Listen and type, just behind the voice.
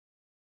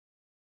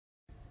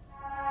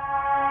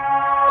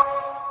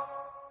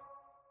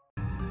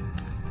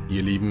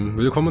Ihr Lieben,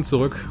 willkommen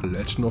zurück,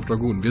 Legend of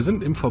Dragoon. Wir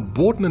sind im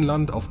verbotenen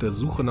Land auf der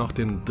Suche nach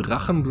dem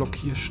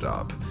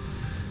Drachenblockierstab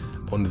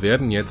und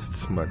werden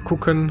jetzt mal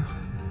gucken,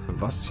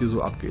 was hier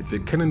so abgeht. Wir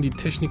kennen die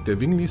Technik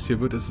der Winglis, hier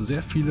wird es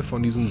sehr viele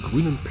von diesen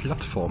grünen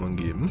Plattformen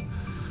geben,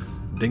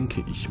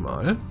 denke ich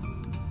mal.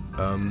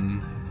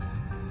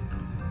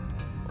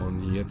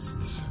 Und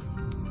jetzt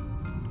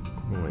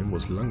gucken wir mal hin, wo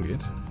es lang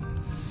geht.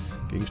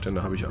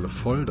 Gegenstände habe ich alle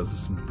voll, das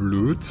ist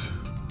blöd.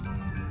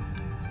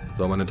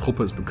 So, meine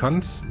Truppe ist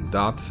bekannt.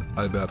 Dart,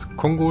 Albert,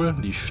 Kongol,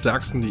 die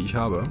stärksten, die ich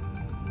habe.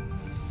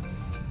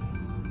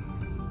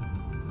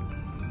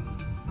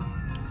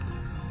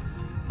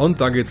 Und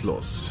da geht's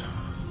los.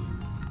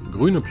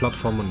 Grüne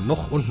Plattformen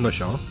noch und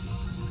nöcher.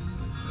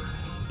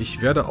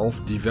 Ich werde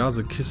auf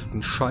diverse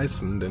Kisten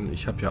scheißen, denn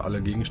ich habe ja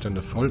alle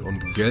Gegenstände voll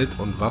und Geld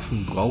und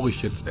Waffen brauche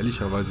ich jetzt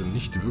ehrlicherweise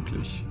nicht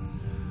wirklich.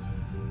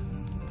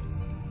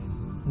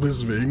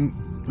 Deswegen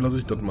lasse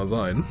ich das mal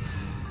sein.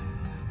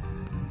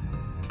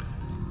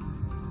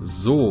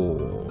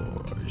 So,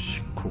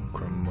 ich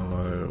gucke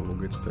mal, wo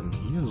geht's denn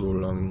hier so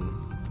lang?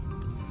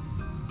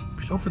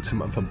 Ich laufe jetzt hier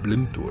mal einfach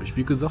blind durch.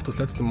 Wie gesagt, das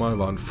letzte Mal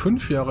waren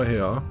 5 Jahre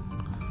her.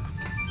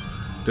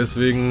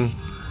 Deswegen,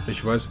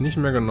 ich weiß nicht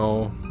mehr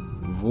genau,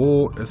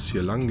 wo es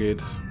hier lang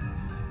geht.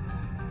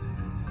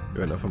 Wir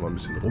werden einfach mal ein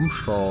bisschen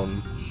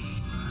rumschauen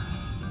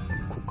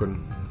und gucken.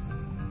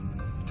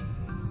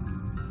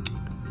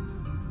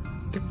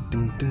 Ding,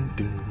 ding, ding,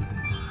 ding.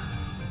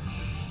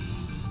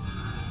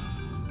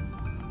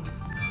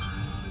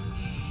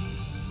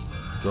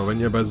 So,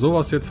 wenn ihr bei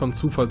sowas jetzt von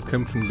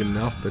Zufallskämpfen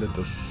genervt werdet,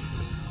 das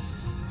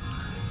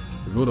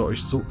würde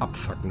euch so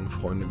abfacken,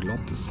 Freunde,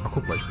 glaubt es. Ach,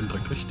 guck mal, ich bin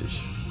direkt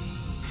richtig.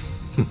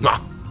 Na!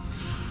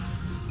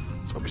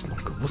 Als ob ich es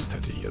noch gewusst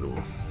hätte hier, du.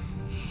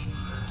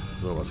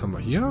 So, was haben wir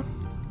hier?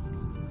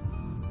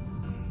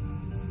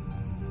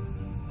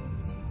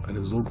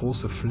 Eine so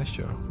große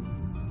Fläche.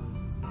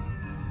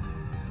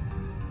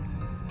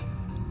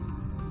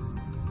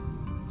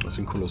 Das ist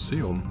ein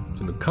Kolosseum.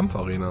 So eine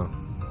Kampfarena.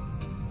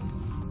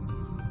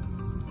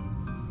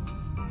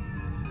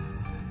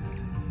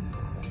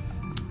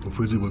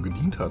 Wofür sie wohl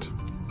gedient hat.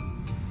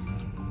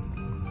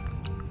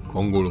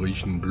 Kongol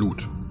riechen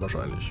Blut,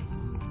 wahrscheinlich.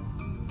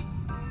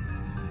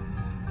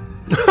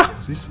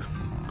 Siehst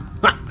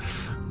du?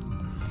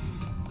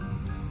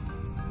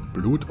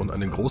 Blut und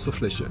eine große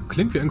Fläche.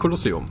 Klingt wie ein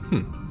Kolosseum.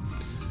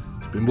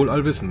 Ich bin wohl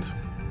allwissend.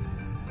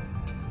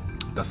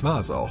 Das war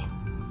es auch.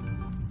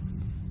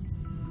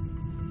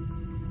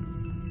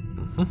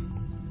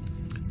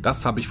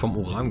 Das habe ich vom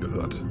Uran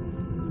gehört.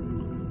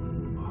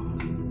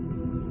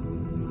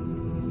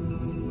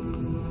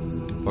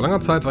 Vor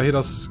langer Zeit war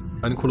hier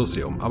ein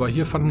Kolosseum, aber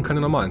hier fanden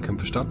keine normalen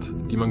Kämpfe statt,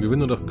 die man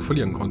gewinnen oder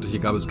verlieren konnte. Hier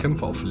gab es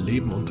Kämpfe auf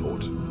Leben und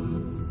Tod.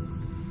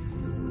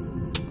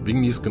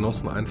 Winglis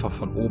genossen einfach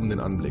von oben den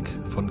Anblick.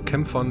 Von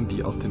Kämpfern,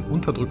 die aus den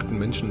unterdrückten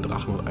Menschen,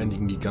 Drachen und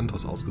einigen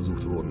Gigantos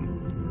ausgesucht wurden.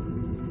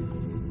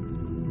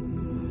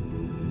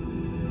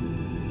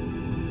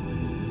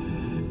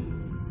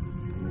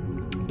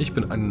 Ich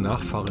bin ein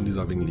Nachfahren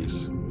dieser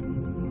Winglis.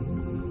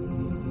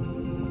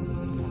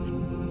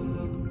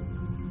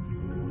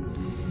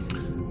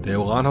 Der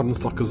Uran hat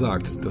uns doch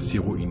gesagt, dass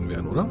hier Ruinen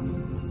wären, oder?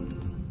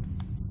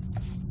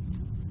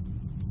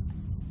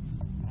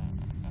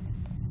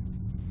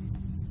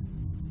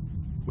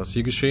 Was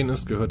hier geschehen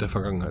ist, gehört der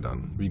Vergangenheit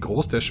an. Wie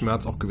groß der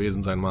Schmerz auch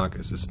gewesen sein mag,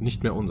 es ist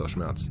nicht mehr unser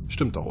Schmerz.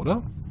 Stimmt doch,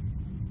 oder?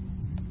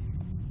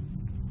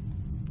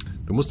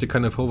 Du musst dir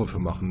keine Vorwürfe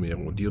machen,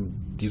 Mero.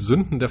 Die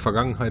Sünden der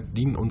Vergangenheit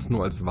dienen uns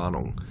nur als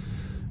Warnung,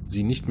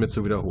 sie nicht mehr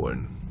zu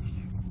wiederholen.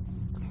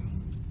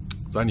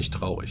 Sei nicht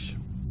traurig.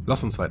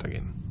 Lass uns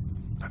weitergehen.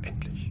 Na,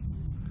 endlich.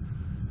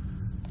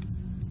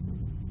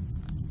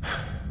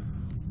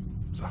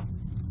 So.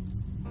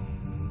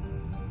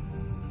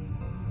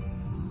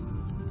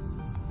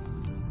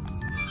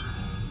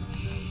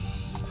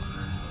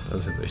 Das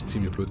ist jetzt echt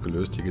ziemlich blöd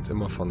gelöst. Hier geht es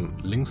immer von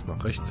links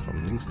nach rechts,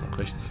 von links nach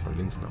rechts, von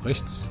links nach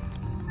rechts.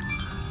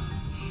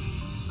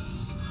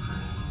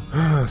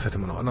 Das hätte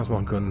man auch anders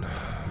machen können.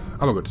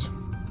 Aber gut.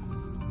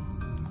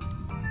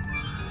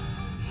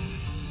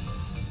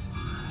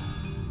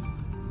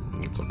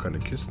 Gibt es auch keine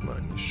Kisten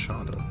eigentlich.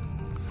 Schade.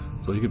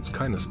 So, hier gibt es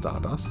keine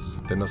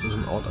Stardusts, denn das ist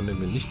ein Ort, an dem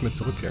wir nicht mehr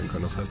zurückkehren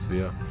können. Das heißt,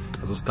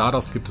 also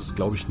Stardust gibt es,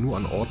 glaube ich, nur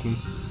an Orten,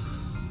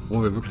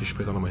 wo wir wirklich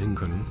später nochmal hin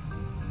können.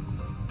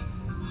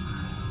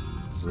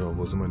 So,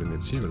 wo sind wir denn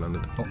jetzt hier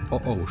gelandet? Oh,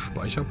 oh, oh,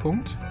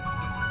 Speicherpunkt.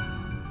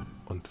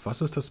 Und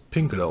was ist das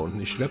Pinke da unten?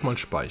 Ich werde mal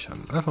speichern.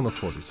 Einfach nur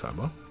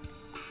vorsichtshalber.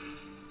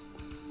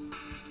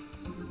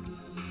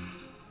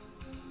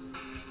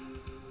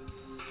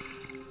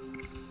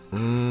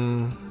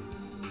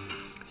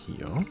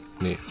 Hier.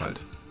 Nee,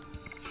 halt.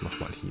 Ich mach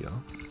mal hier.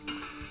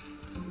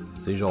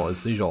 Sicher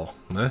ist sicher,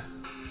 ne?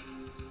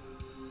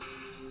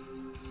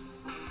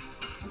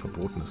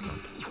 Verbotenes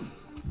Land.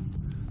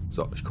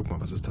 So, ich guck mal,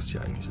 was ist das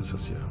hier eigentlich? Ist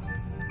das hier?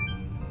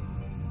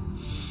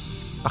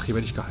 Ach, hier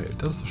werde ich geheilt.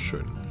 Das ist doch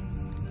schön.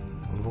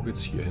 Und wo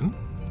geht's hier hin?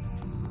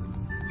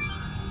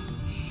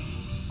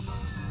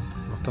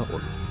 Nach da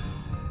unten.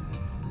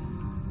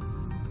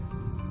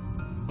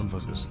 Und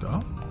was ist da?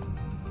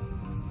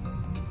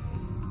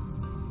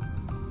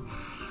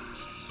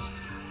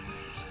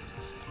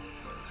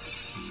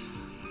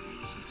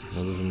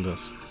 Was ist denn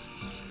das?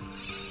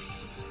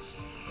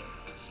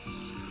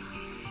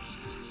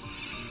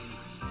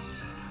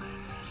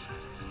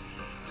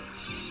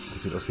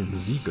 Das sieht aus wie ein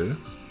Siegel.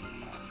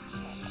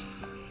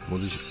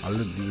 Muss ich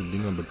alle diese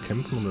Dinger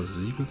bekämpfen, um das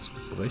Siegel zu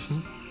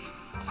brechen?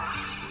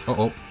 Oh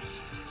oh.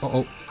 Oh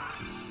oh.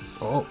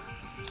 Oh oh.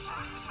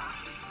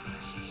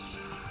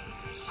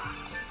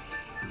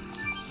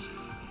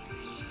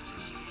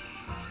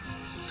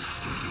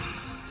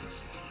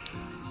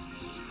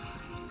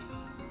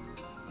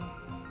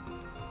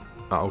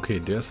 Ah, okay,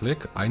 der ist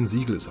weg. Ein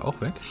Siegel ist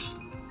auch weg.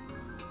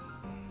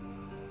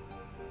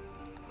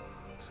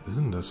 Was ist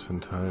denn das für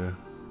ein Teil?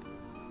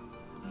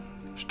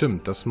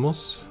 Stimmt, das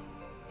muss...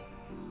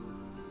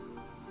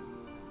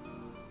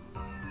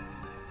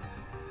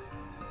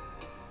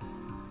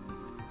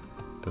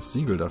 das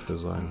Siegel dafür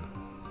sein.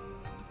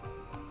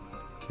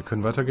 Wir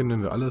können weitergehen,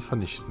 wenn wir alles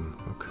vernichten.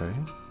 Okay.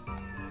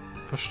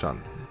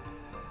 Verstanden.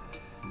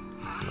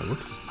 Na gut.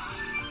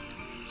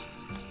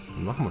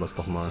 Dann machen wir das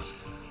doch mal.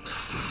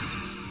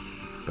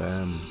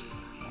 Bam.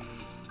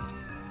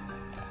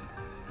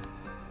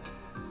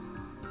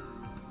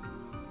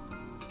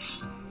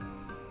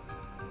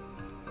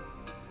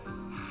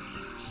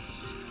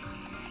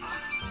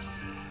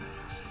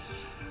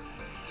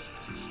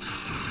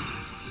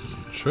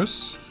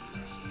 Tschüss.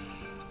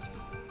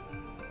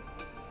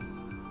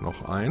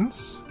 Noch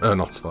eins.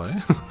 Noch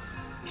zwei.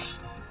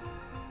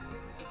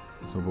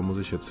 So, wo muss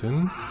ich jetzt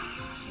hin?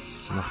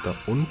 Nach da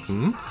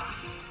unten.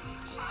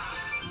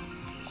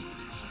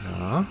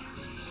 Ja.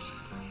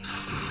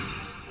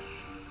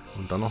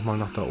 Und dann nochmal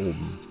nach da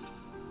oben.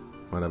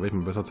 Weil da wäre ich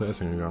mir besser zu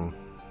essen gegangen.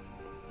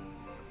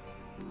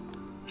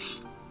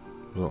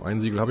 So, ein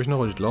Siegel habe ich noch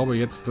und ich glaube,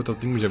 jetzt wird das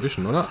Ding mich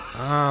erwischen, oder?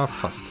 Ah,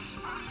 fast.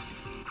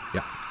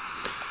 Ja.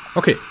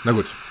 Okay, na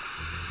gut.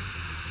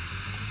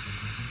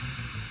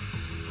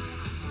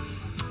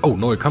 Oh,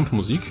 neue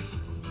Kampfmusik.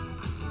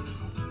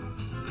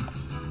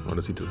 Oh,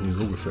 das sieht jetzt nicht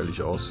so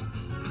gefährlich aus.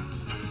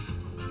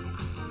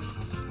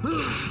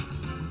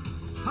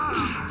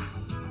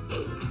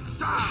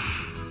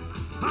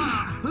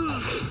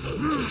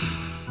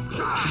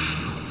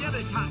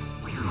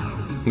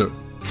 Nö.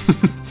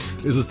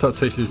 Ist es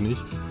tatsächlich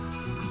nicht.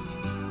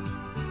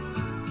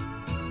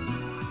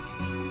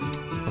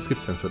 Was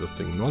gibt's denn für das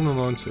Ding?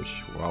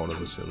 99. Wow,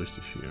 das ist ja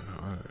richtig viel.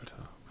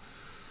 Alter.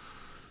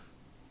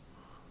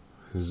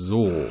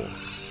 So.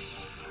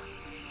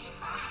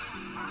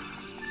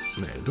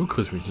 Nee, du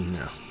kriegst mich nicht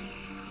mehr.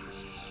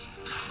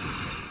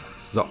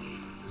 So.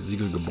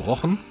 Siegel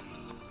gebrochen.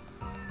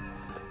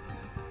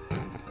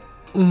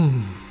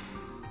 Und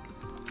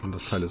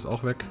das Teil ist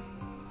auch weg.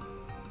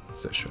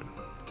 Sehr schön.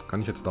 Kann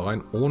ich jetzt da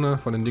rein, ohne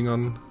von den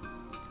Dingern...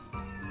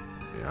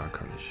 Ja,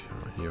 kann ich.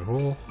 Hier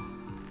hoch.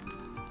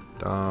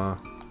 Da.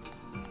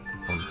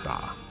 Und da.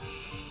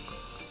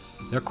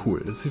 Ja, cool.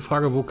 Jetzt ist die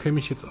Frage, wo käme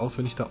ich jetzt aus,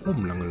 wenn ich da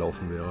oben lang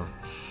gelaufen wäre?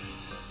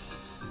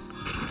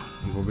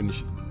 Und wo bin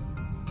ich...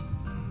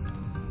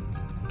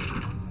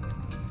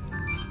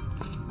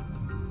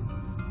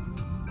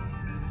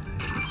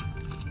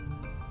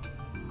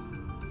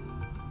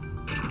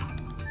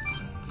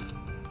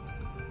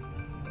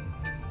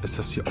 Ist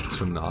das hier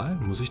optional?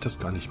 Muss ich das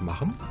gar nicht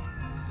machen?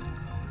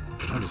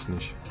 Ich weiß es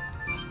nicht.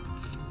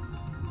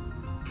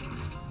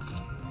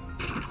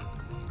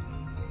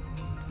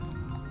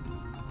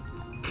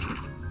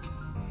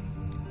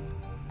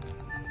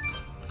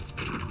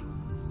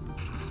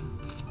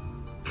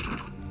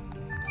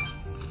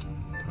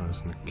 Da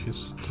ist eine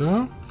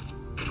Kiste.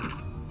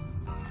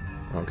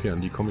 Okay, an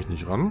die komme ich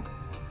nicht ran.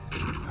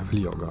 Da will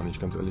ich auch gar nicht,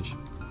 ganz ehrlich.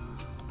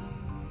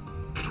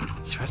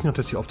 Ich weiß nicht, ob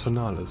das hier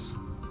optional ist.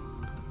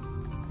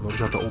 Oder ob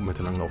ich auch da oben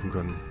hätte langlaufen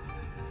können.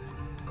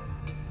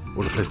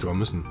 Oder vielleicht sogar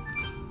müssen.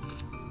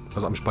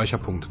 Also am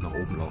Speicherpunkt nach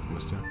oben laufen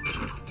müsst ihr.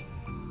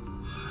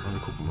 Wir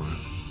gucken mal.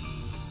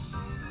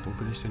 Wo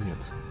bin ich denn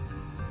jetzt?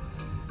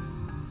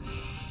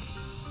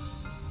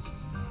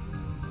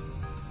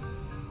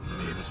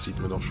 Nee, das sieht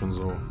mir doch schon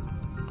so...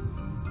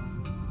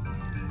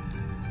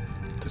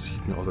 Das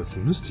sieht mir aus, als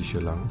müsste ich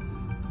hier lang.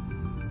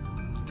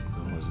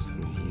 So, was ist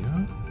denn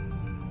hier?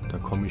 Da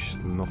komme ich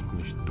noch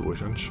nicht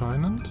durch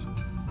anscheinend.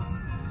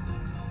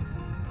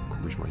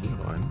 Gucke ich mal hier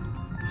rein.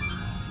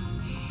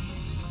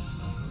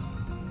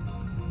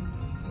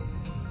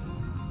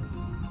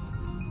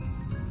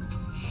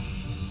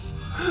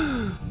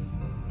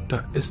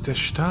 Da ist der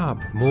Stab.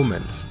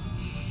 Moment.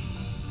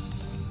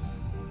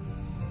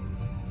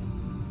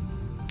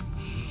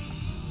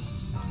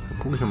 Dann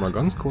gucke ich noch mal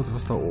ganz kurz,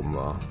 was da oben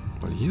war.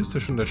 Weil hier ist ja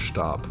schon der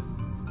Stab.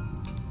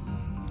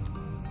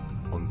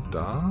 Und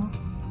da...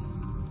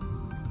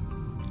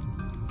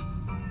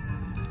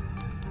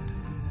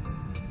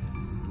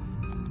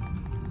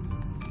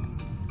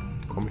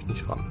 komme ich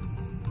nicht ran.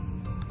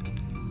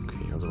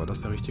 Okay, also war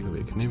das der richtige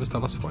Weg. Ne, wisst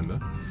ihr was, Freunde?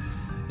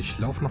 Ich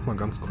laufe noch mal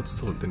ganz kurz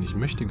zurück, denn ich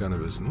möchte gerne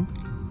wissen...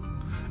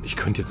 Ich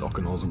könnte jetzt auch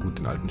genauso gut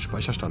den alten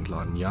Speicherstand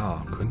laden.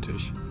 Ja, könnte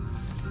ich.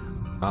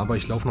 Aber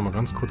ich laufe nochmal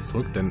ganz kurz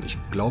zurück, denn ich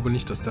glaube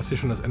nicht, dass das hier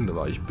schon das Ende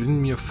war. Ich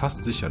bin mir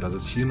fast sicher, dass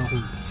es hier noch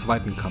einen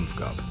zweiten Kampf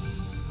gab.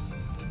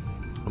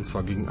 Und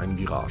zwar gegen einen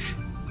Virage.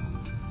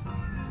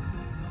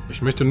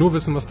 Ich möchte nur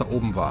wissen, was da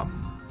oben war.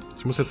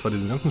 Ich muss jetzt zwar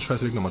diesen ganzen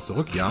Scheißweg nochmal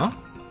zurück, ja.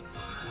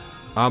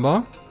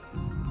 Aber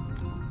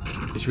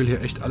ich will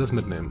hier echt alles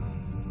mitnehmen.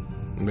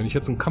 Und wenn ich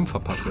jetzt einen Kampf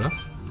verpasse,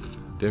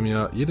 der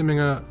mir jede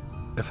Menge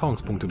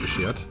Erfahrungspunkte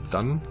beschert,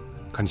 dann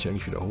kann ich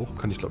eigentlich wieder hoch.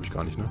 Kann ich, glaube ich,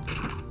 gar nicht, ne?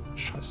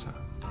 Scheiße.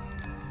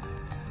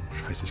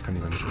 Scheiße, ich kann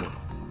hier gar nicht hoch.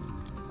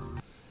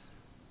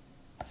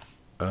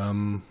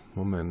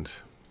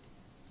 Moment.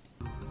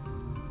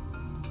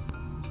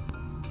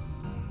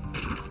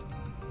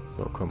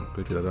 So, komm,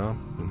 Bild wieder da.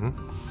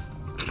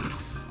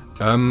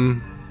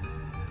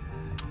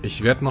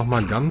 Ich werde noch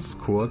mal ganz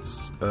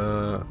kurz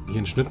hier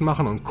einen Schnitt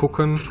machen und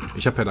gucken.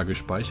 Ich habe ja da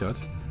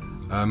gespeichert.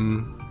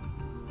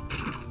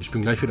 Ich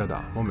bin gleich wieder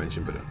da.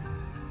 Momentchen bitte.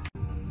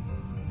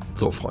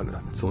 So, Freunde,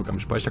 zurück am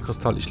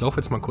Speicherkristall. Ich laufe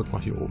jetzt mal kurz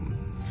nach hier oben.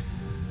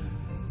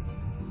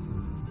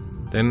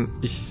 Denn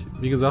ich,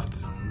 wie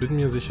gesagt, bin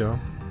mir sicher,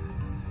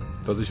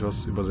 dass ich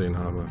was übersehen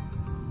habe.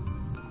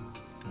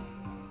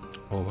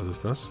 Oh, was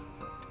ist das?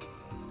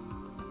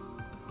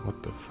 What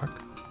the fuck?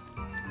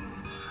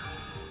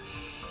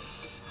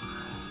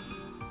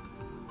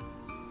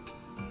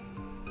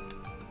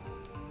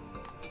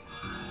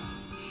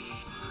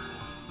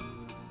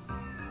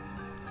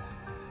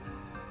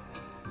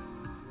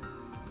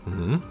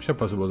 Ich habe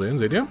was übersehen,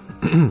 seht ihr?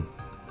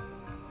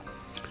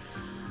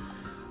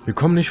 Wir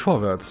kommen nicht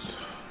vorwärts.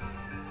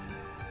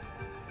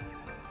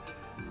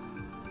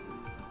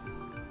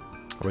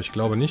 Aber ich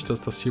glaube nicht,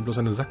 dass das hier bloß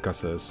eine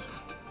Sackgasse ist.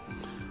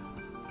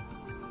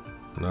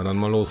 Na dann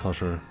mal los,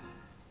 Haschel.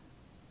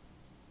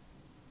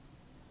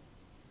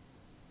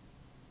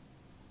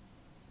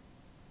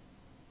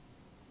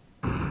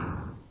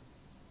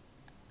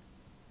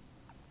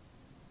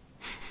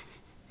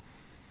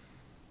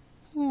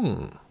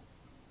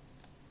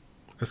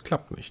 Es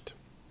klappt nicht.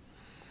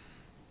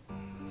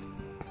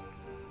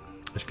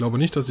 Ich glaube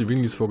nicht, dass die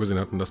Winglis vorgesehen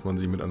hatten, dass man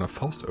sie mit einer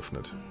Faust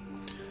öffnet.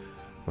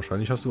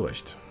 Wahrscheinlich hast du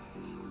recht.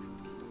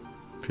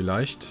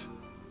 Vielleicht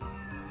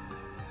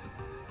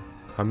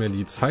haben ja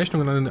die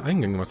Zeichnungen an den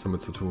Eingängen was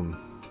damit zu tun.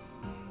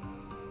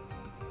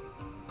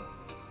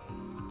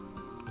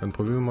 Dann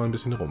probieren wir mal ein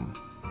bisschen rum.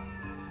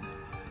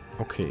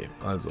 Okay,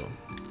 also.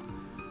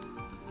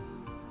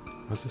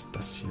 Was ist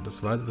das hier?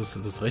 Das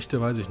rechte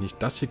weiß ich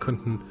nicht. Das hier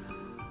könnten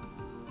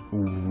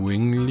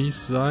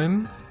Winglis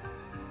sein.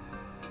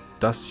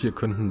 Das hier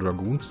könnten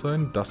Dragoons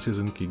sein. Das hier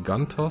sind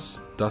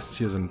Gigantos. Das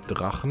hier sind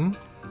Drachen.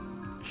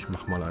 Ich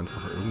mach mal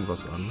einfach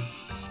irgendwas an.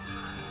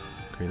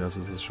 Okay, das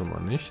ist es schon mal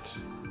nicht.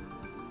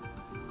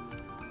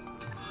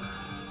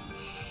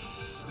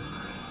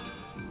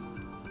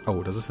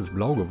 Oh, das ist jetzt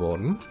blau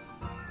geworden.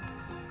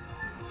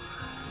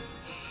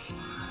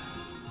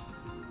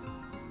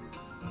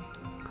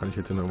 Kann ich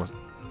jetzt hier noch irgendwas...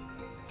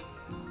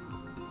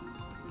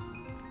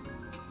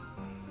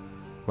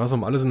 Was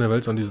um alles in der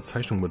Welt soll diese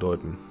Zeichnung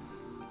bedeuten?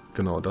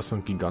 Genau, das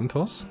sind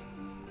Gigantos.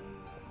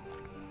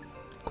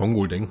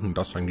 Kongo denken,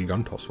 das ist ein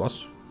Gigantos,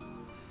 was?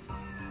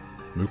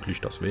 Möglich,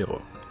 das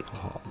wäre.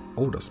 Aha.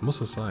 Oh, das muss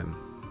es sein.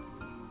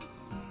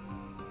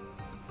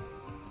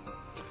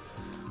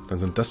 Dann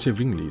sind das hier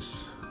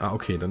Winglis. Ah,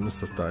 okay, dann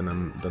ist das da in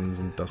einem... Dann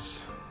sind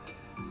das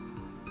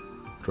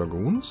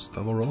Dragoons,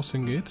 da wo Rose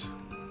hingeht.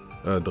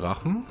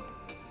 Drachen.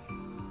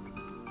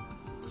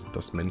 Sind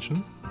das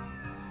Menschen?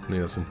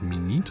 Ne, das sind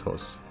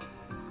Minitos.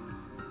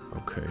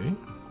 Okay.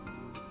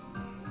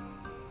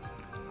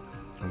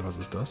 Und was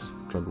ist das?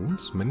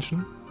 Dragoons?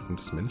 Menschen? Sind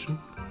das Menschen?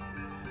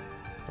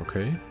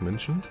 Okay,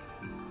 Menschen.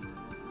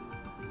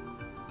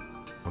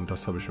 Und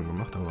das habe ich schon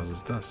gemacht, aber was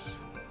ist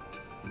das?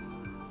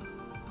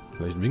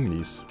 Vielleicht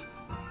Winglis.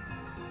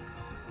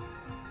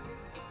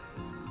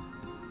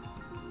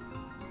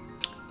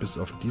 Bis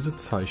auf diese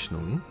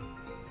Zeichnung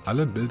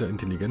alle Bilder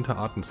intelligenter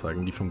Arten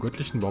zeigen, die vom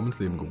göttlichen Baum ins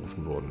Leben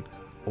gerufen wurden.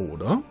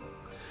 Oder?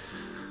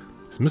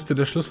 Es müsste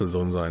der Schlüssel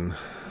drin sein.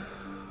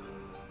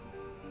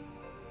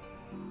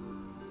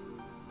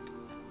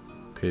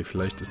 Okay,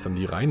 vielleicht ist dann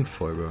die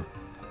Reihenfolge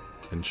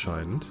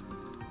entscheidend.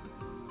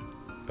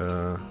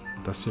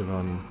 Das hier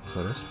waren... Was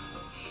war das?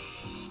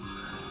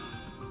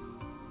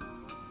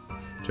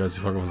 Tja, jetzt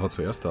die Frage, was war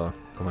zuerst da?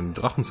 Da waren die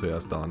Drachen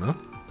zuerst da, ne?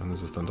 Dann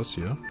ist es dann das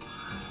hier.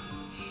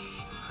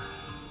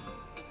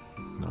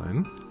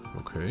 Nein.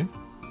 Okay.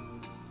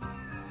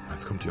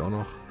 Jetzt kommt die auch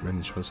noch.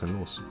 Mensch, was ist denn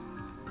los?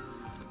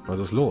 Was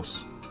ist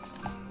los?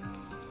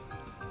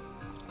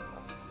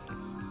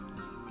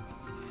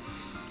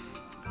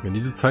 Wenn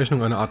diese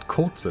Zeichnungen eine Art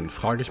Code sind,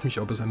 frage ich mich,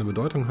 ob es eine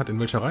Bedeutung hat, in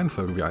welcher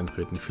Reihenfolge wir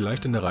eintreten.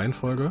 Vielleicht in der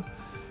Reihenfolge,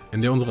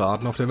 in der unsere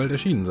Arten auf der Welt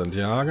erschienen sind.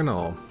 Ja,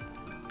 genau.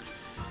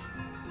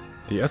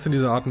 Die erste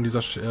dieser Arten, die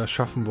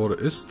erschaffen wurde,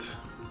 ist...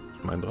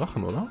 Ich meine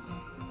Drachen, oder?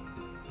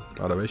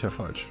 Ah, da wäre ich ja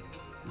falsch.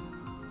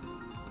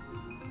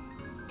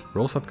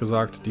 Rose hat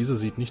gesagt, diese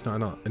sieht nicht nach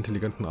einer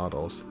intelligenten Art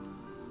aus.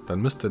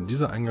 Dann müsste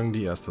dieser Eingang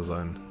die erste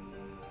sein.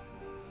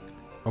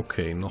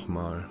 Okay,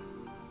 nochmal.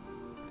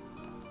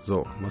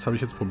 So, was habe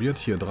ich jetzt probiert?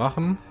 Hier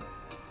Drachen.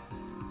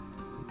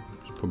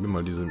 Probier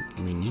mal diese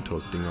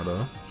Minitos-Dinger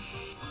da.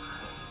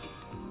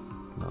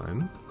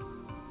 Nein.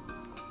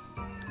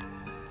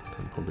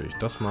 Dann probiere ich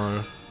das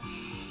mal.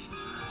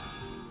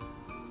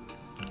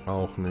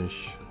 Auch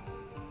nicht.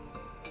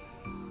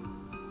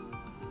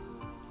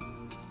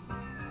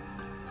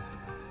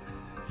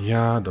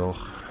 Ja,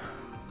 doch.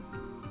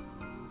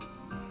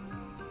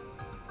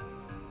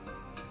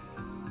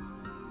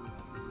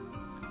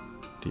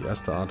 Die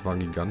erste Art war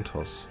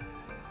Gigantos.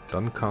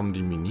 Dann kamen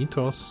die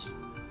Minitos.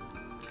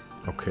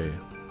 Okay.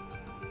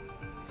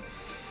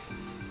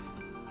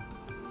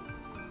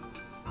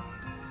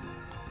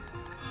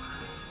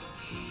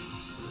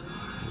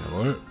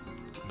 Jawohl.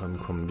 Dann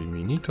kommen die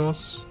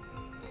Minitos.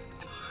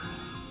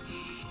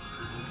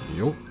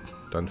 Jo.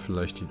 Dann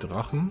vielleicht die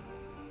Drachen.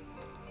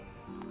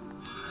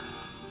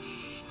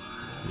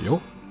 Jo.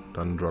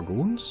 Dann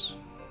Dragoons.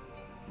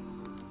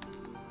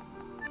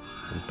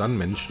 Und dann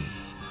Menschen.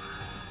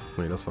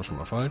 Ne, das war schon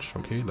mal falsch.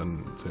 Okay,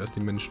 dann zuerst die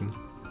Menschen.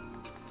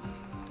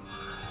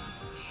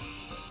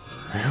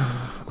 Ja,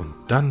 und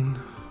dann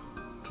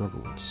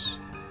Dragoons.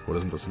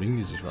 Oder sind das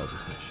Wingis? Ich weiß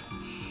es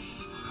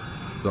nicht.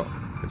 So,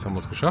 jetzt haben wir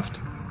es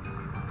geschafft.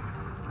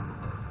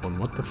 Und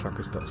what the fuck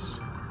ist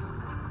das?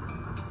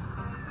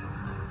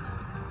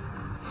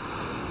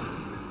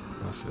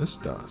 Was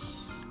ist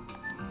das?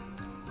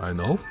 Ein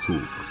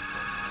Aufzug.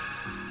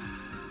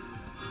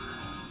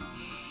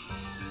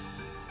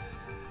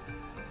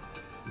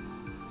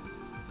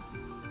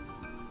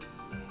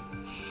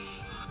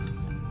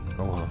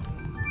 Oha.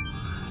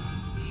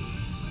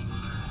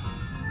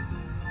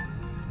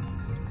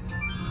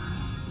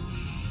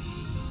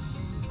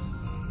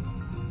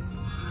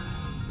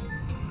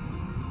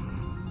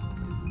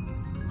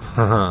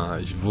 Haha,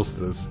 ich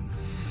wusste es.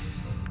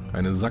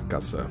 Eine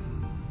Sackgasse.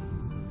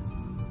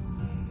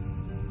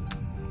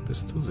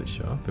 Bist du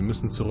sicher? Wir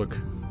müssen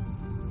zurück.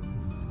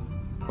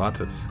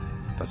 Wartet,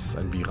 das ist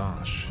ein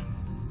Virage.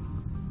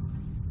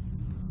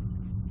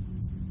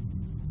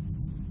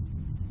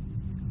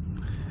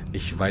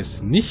 Ich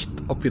weiß nicht,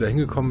 ob wir da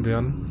hingekommen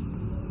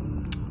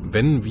wären,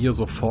 wenn wir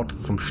sofort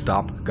zum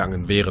Stab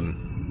gegangen wären.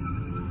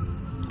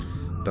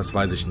 Das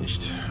weiß ich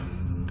nicht.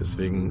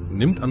 Deswegen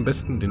nimmt am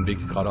besten den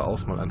Weg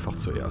geradeaus mal einfach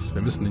zuerst.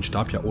 Wir müssen den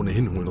Stab ja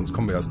ohnehin holen, sonst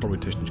kommen wir ja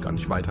storytechnisch gar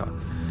nicht weiter.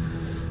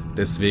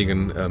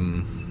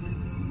 Deswegen,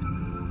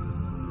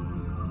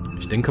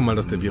 ich denke mal,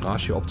 dass der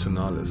Virage hier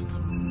optional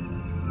ist.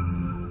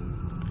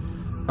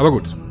 Aber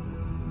gut.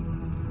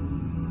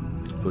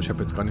 So, ich habe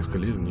jetzt gar nichts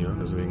gelesen hier,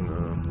 deswegen,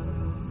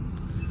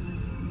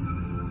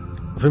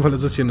 auf jeden Fall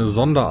ist es hier eine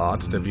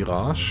Sonderart, der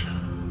Virage.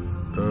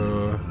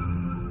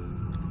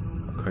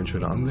 Kein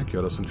schöner Anblick.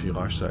 Ja, das sind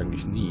Virages ja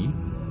eigentlich nie.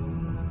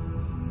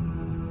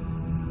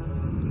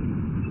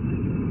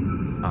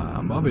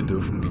 Aber wir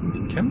dürfen gegen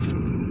ihn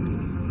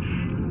kämpfen.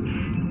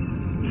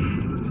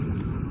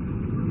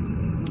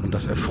 Und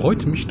das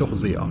erfreut mich doch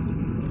sehr.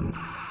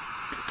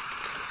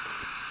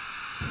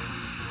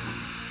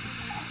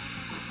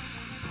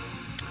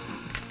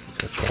 Das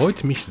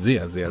erfreut mich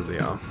sehr, sehr,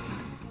 sehr.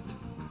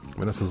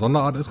 Wenn das eine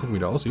Sonderart ist, gucken, wie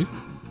der aussieht.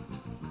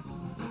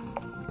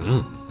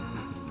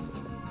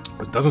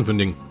 Was ist das denn für ein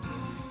Ding?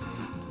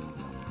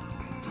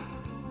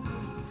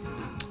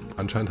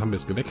 Anscheinend haben wir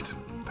es geweckt.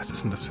 Was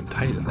ist denn das für ein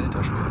Teil?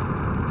 Alter Schwede.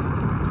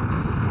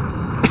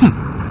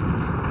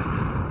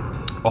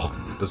 Och,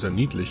 das ist ja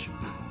niedlich.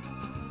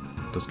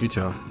 Das geht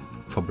ja.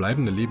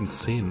 Verbleibende Leben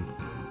 10.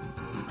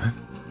 Hä?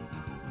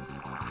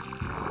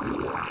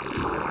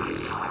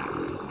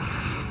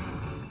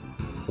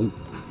 Oh.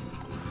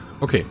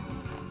 Okay.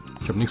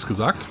 Ich habe nichts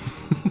gesagt.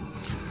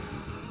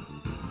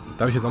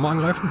 Darf ich jetzt auch mal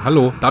angreifen?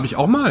 Hallo, darf ich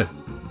auch mal?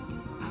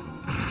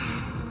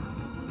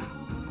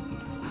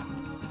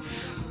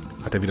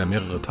 Hat er wieder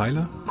mehrere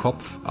Teile?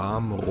 Kopf,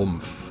 Arm,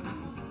 Rumpf.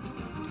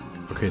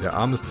 Okay, der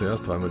Arm ist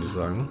zuerst dran, würde ich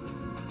sagen.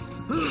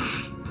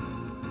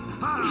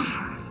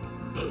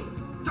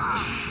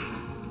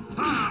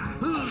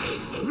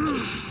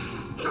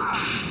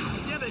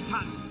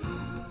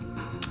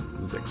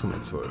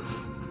 612.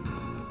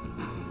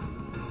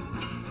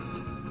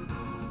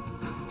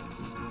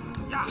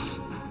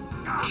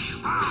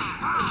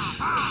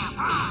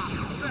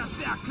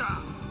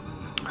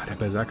 Der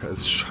Berserker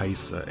ist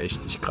scheiße,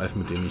 echt. Ich greife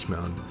mit dem nicht mehr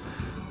an.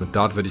 Mit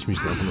Dart werde ich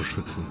mich einfach nur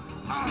schützen.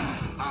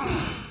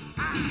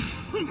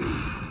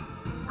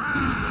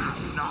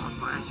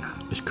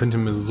 Ich könnte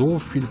mir so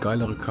viel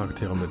geilere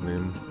Charaktere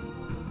mitnehmen.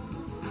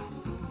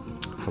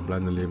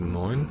 Verbleibende Leben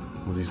 9.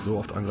 Muss ich so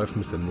oft angreifen,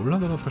 bis der 0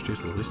 hat, oder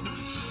verstehst du das nicht?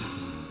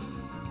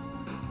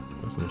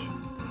 Weiß nicht.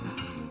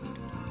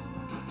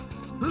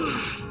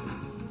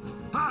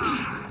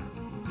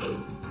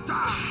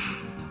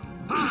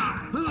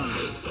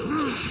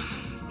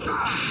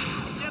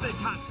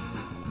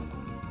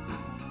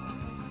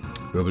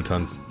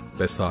 Wirbeltanz.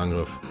 Bester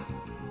Angriff.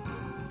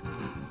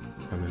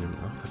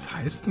 Was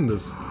heißt denn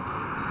das?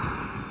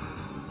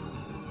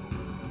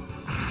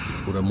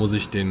 Oder muss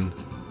ich den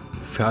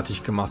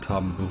fertig gemacht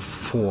haben,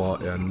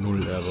 bevor er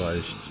 0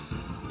 erreicht?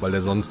 Weil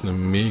er sonst eine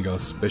mega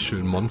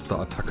Special Monster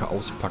Attacke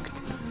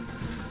auspackt,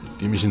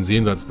 die mich in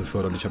Jenseits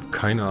befördert. Ich habe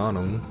keine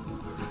Ahnung.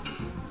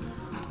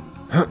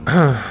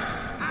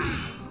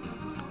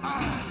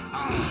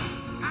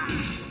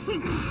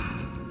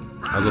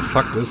 Also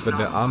Fakt ist, wenn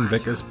der Arm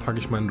weg ist, packe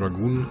ich meinen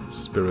Dragoon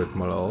Spirit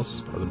mal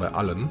aus. Also bei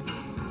allen.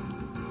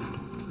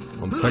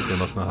 Und zeig mir,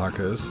 was eine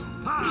Hake ist.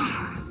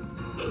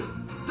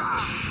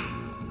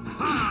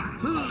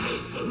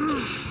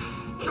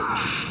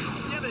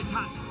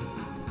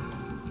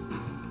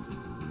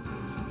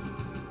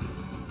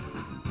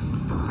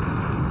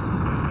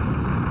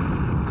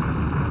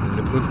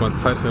 Jetzt wird es mal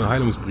Zeit für eine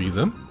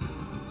Heilungsbrise.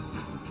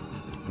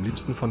 Am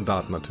liebsten von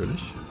Dart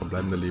natürlich.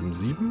 Verbleibende Leben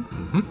 7.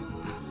 Mhm.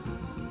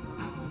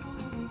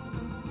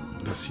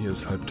 Das hier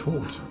ist halb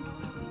tot.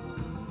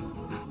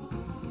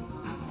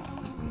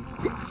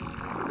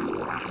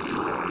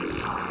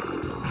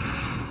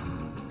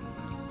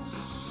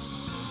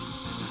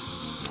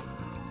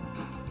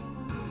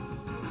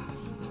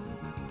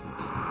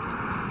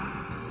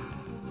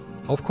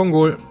 Auf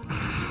Kongol.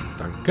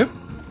 Danke.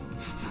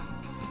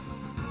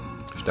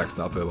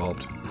 Stärkste Abwehr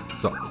überhaupt.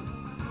 So.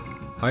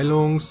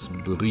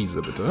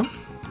 Heilungsbrise, bitte.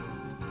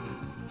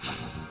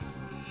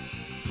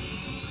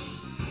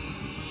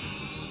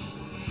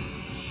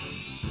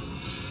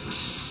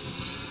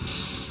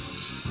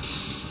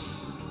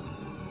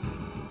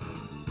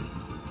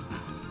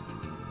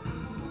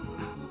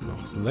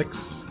 Noch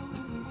 6.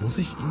 Muss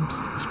ich ihm...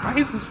 Ich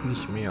weiß es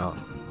nicht mehr. Aber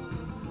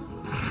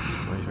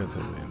ich werde es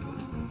ja sehen.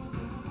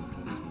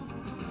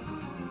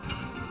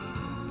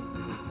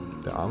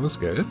 Der Arm ist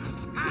gelb.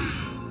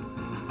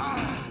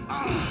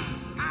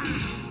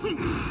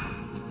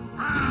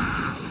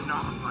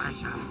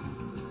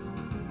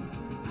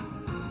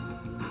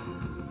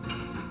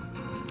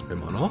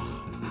 Immer noch.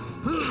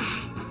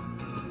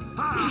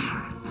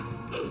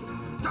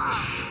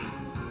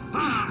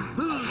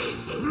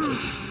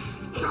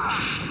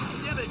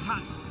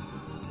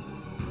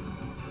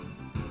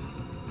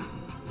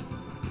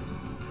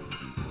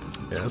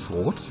 Er ist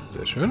rot.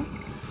 Sehr schön.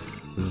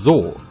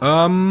 So,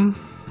 ne,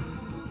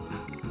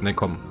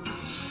 komm.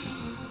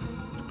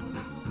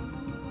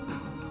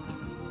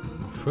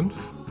 Noch 5.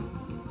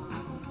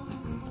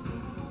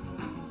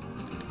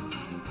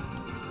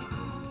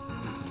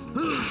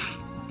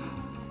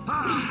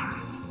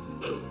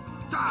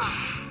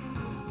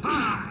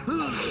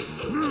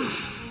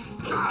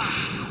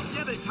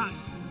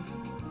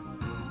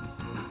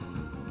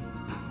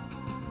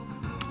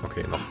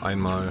 Okay, noch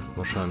einmal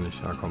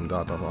wahrscheinlich. Ja, komm,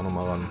 da darf auch noch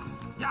mal ran.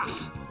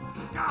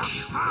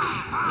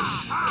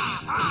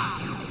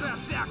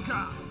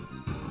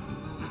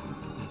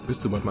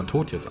 Bist du manchmal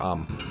tot jetzt,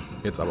 Arm?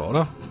 Jetzt aber,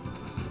 oder?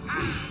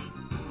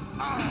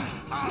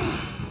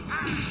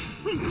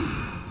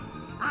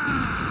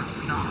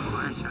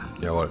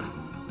 Jawohl,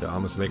 der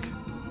Arm ist weg.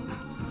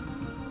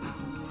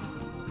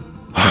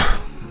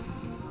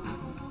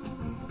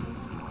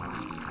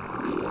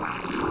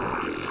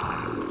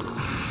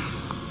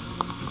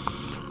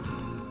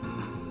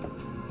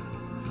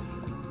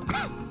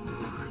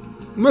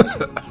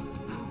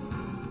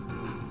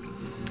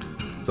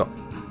 So.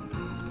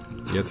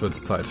 Jetzt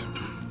wird's Zeit.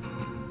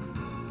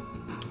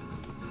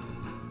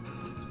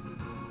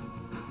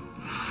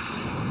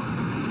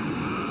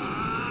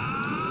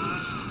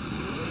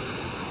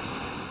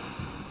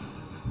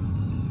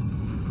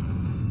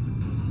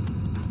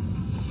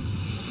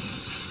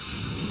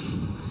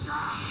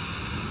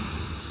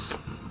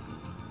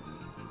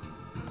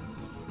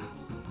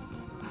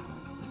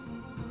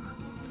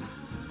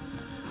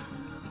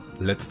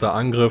 Letzter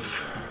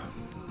Angriff.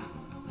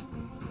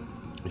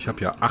 Ich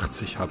habe ja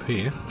 80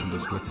 HP und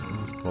das letzte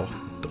braucht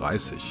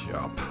 30.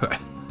 Ja, da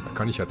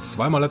kann ich ja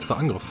zweimal letzter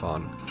Angriff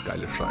fahren.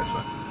 Geile Scheiße.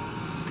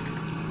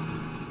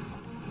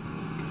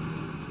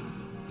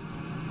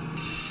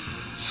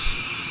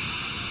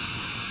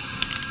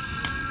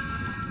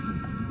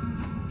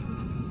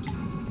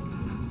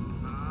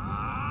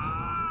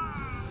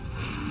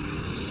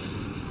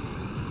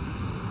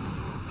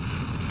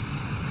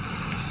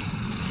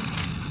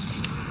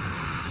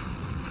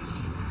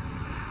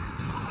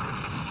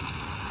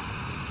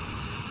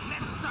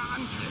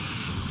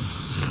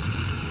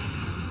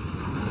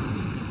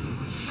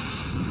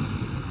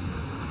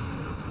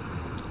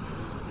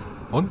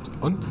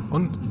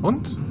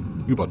 Und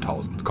über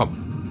 1000. Komm.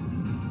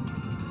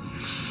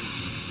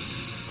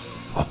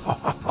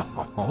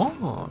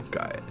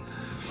 Geil.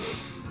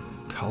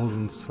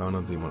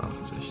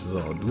 1287.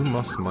 So, du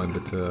machst mal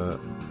bitte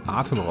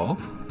Atemraub.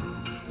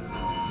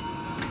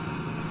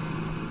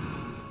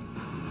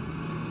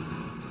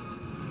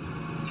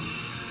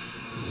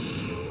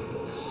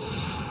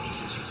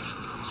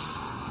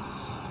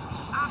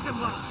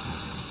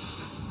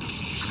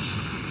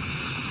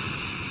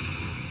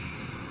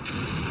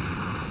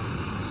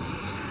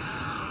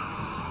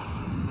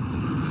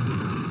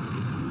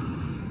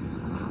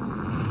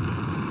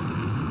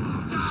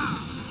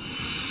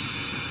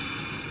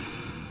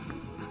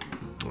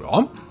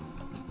 Ja.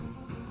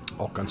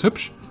 Auch ganz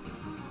hübsch.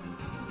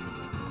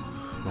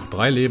 Noch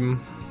 3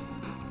 Leben.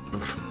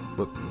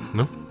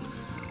 Ne?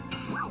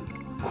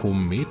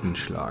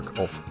 Kometenschlag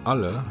auf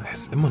alle. Er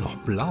ist immer noch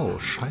blau.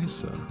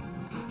 Scheiße.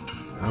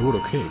 Na gut,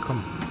 okay,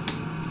 komm.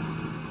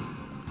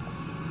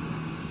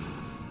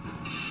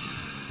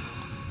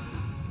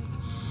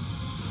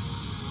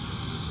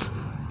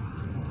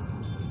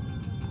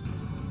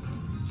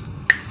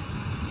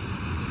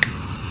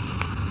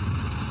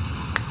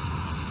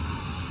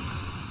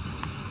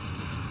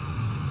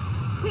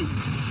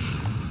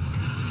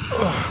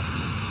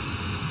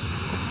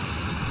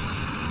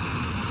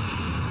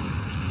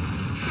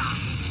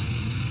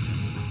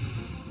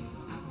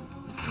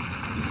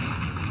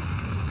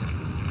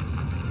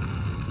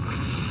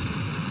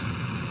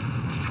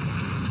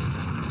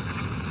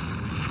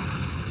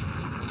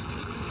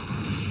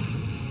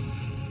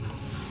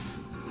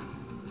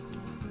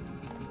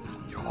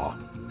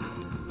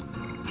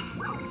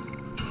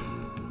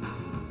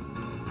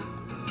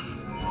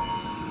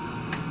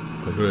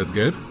 Vielleicht wird er jetzt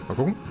gelb. Mal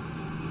gucken.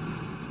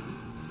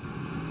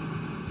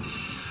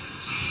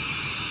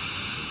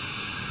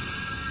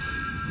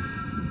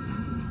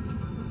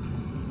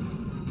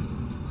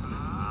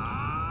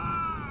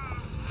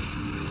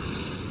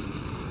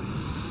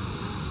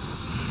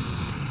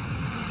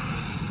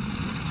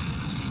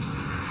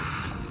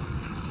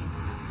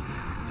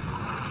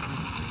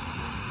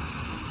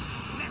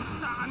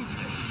 Letzter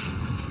Angriff.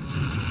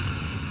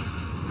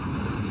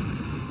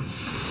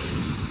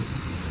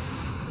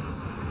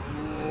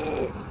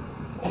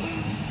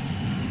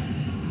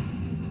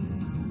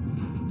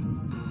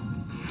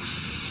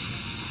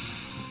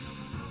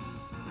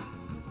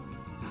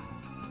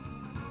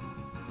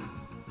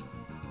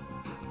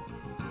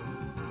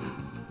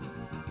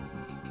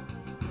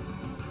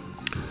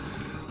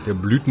 Der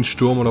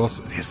Blütensturm oder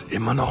was? Der ist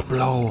immer noch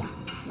blau.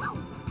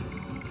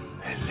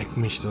 Hey, leck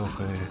mich doch,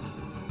 ey.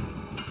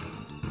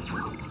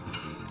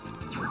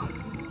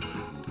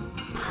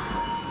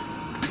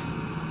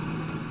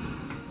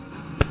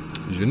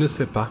 Je ne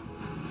sais pas.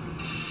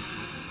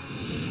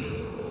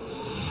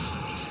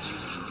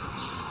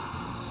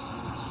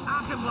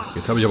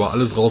 Jetzt habe ich aber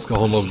alles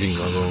rausgehauen, was ging.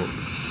 Also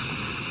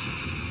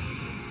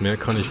mehr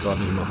kann ich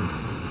gerade nicht machen.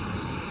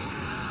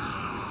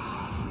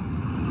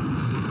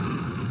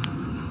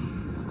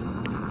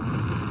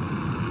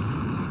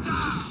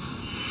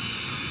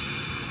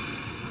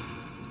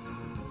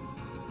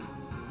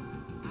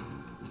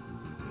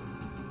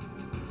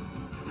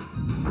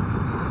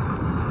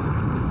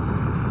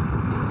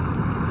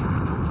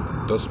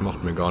 Das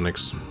macht mir gar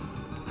nichts.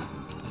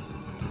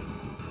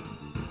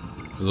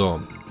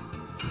 So.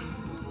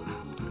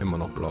 Immer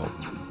noch blau.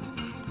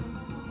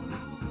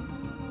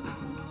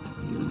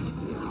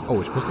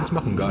 Oh, ich muss nichts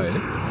machen. Geil.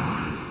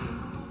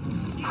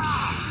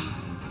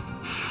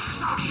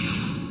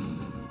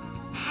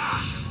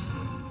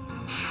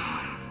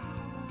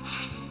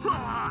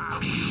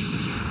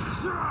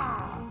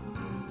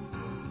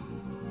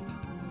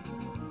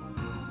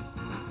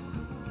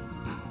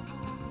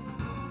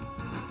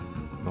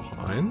 Noch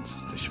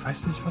eins. Ich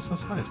weiß nicht, was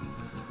das heißt.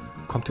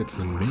 Kommt jetzt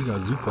ein mega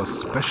super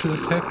Special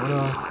Attack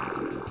oder...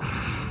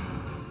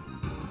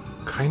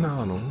 Keine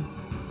Ahnung.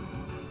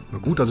 Na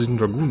gut, dass ich ein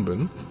Dragoon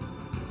bin.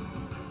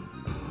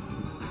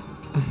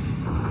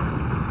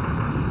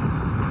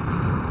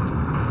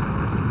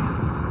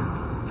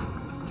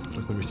 Das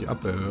ist nämlich die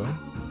Abwehrhöhe.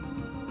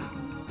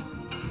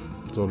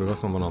 So, du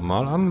lässt nochmal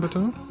normal an,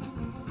 bitte.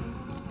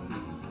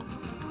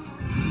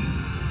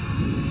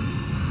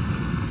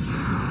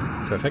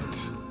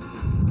 Perfekt.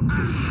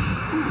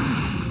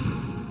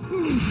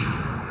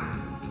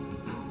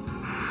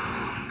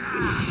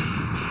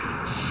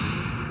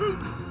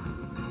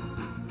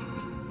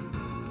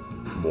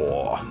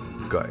 Boah,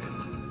 geil.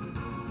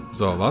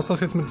 So, war's das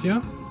jetzt mit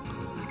dir?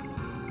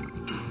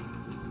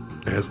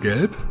 Er ist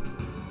gelb.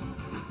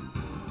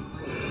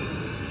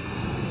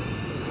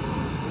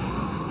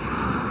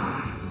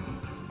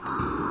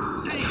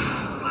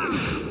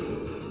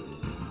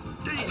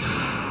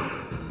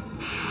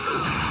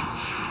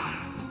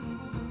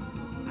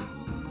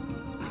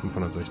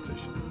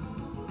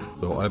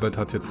 So, Albert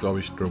hat jetzt, glaube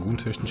ich, Dragoon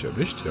technisch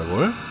erwischt.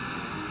 Jawohl.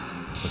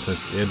 Das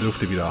heißt, er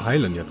dürfte wieder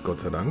heilen jetzt,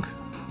 Gott sei Dank.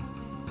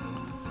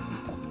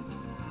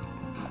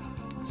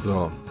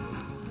 So.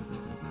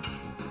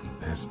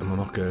 Er ist immer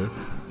noch gelb.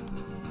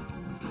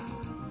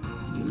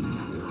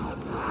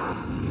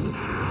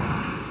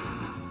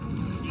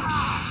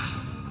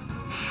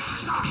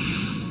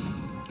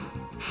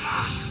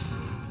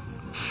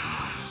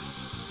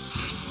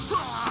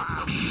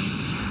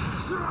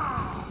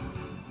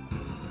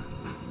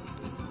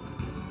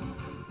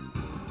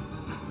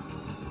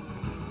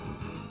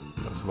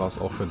 Das war's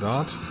auch für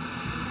Dart.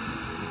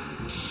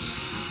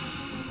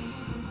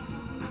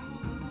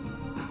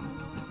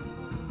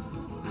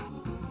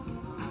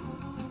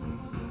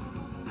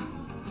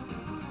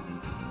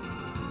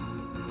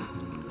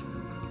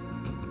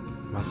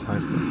 Was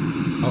heißt das?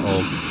 Oh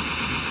oh.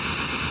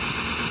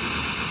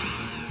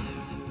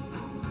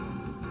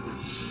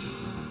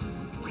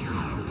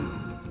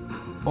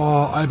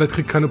 Oh, Albert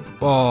kriegt keine...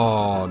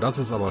 Oh, das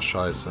ist aber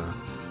scheiße.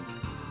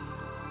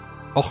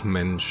 Och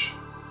Mensch.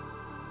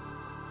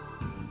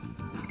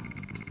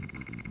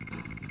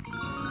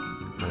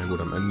 Na ja, gut,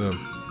 am Ende...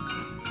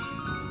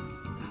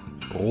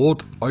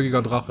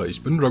 Rotäugiger Drache.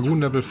 Ich bin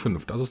Dragoon Level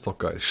 5. Das ist doch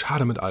geil.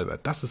 Schade mit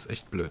Albert. Das ist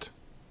echt blöd.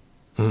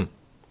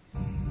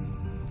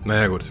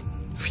 Naja, gut.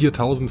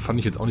 4000 fand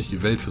ich jetzt auch nicht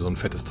die Welt für so ein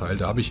fettes Teil.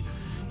 Da habe ich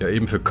ja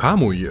eben für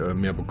Kamui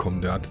mehr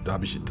bekommen. Da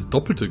habe ich das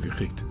Doppelte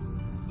gekriegt.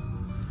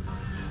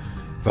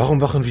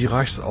 Warum wachen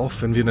Virages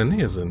auf, wenn wir in der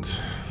Nähe sind?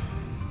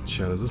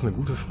 Tja, das ist eine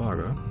gute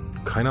Frage.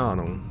 Keine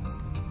Ahnung.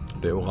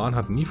 Der Uran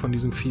hat nie von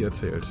diesem Vieh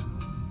erzählt.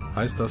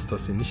 Heißt das,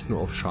 dass sie nicht nur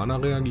auf Shana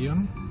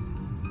reagieren?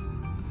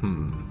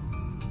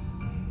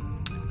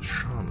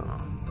 Shana.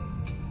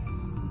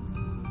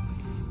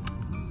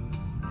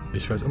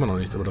 Ich weiß immer noch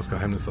nichts über das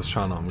Geheimnis, das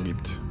Shana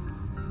umgibt.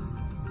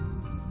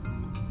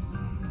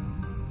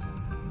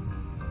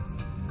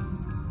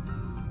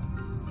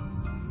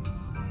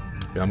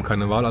 Wir haben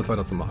keine Wahl, als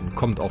weiterzumachen.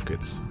 Kommt, auf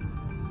geht's.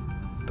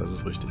 Das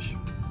ist richtig.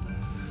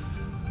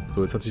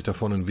 So, jetzt hat sich da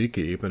vorne ein Weg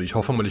geebnet. Ich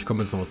hoffe mal, ich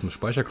komme jetzt noch zum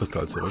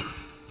Speicherkristall zurück.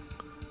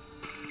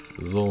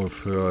 So,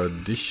 für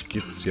dich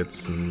gibt es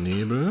jetzt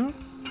Nebel.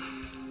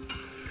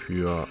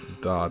 Für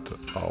Dart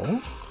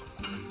auch.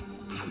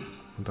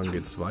 Und dann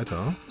geht's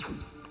weiter.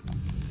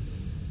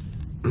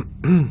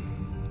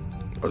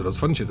 Also das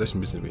fand ich jetzt echt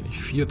ein bisschen wenig.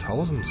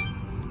 4000?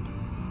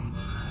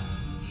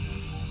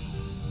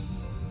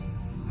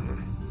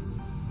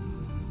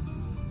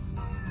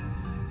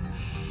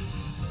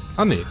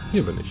 Ah ne,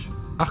 hier bin ich.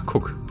 Ach,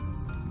 guck.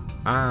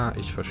 Ah,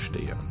 ich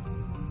verstehe.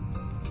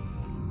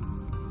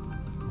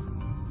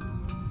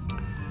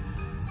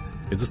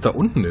 Jetzt ist da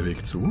unten der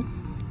Weg zu.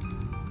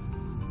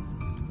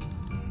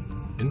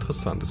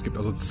 Interessant. Es gibt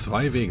also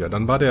 2 Wege.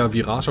 Dann war der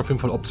Virage auf jeden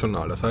Fall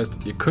optional. Das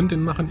heißt, ihr könnt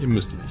ihn machen, ihr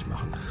müsst ihn nicht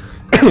machen.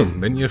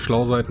 Wenn ihr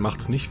schlau seid,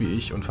 macht's nicht wie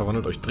ich und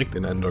verwandelt euch direkt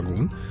in einen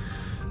Dragoon,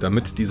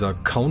 damit dieser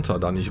Counter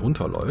da nicht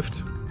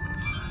runterläuft.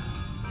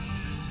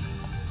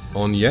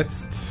 Und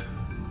jetzt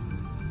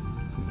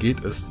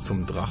geht es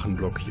zum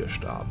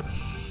Drachenblockierstab.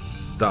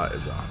 Da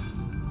ist er.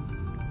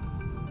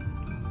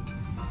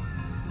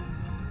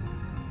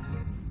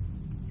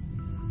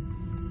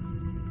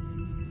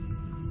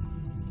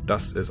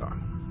 Das ist er.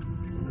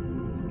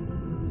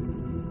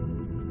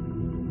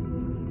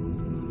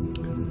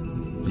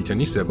 Sieht ja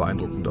nicht sehr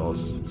beeindruckend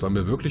aus. Sollen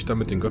wir wirklich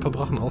damit den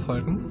Götterdrachen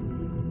aufhalten?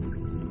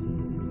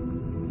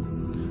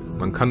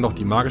 Man kann doch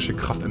die magische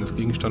Kraft eines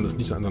Gegenstandes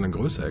nicht an seiner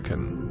Größe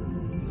erkennen.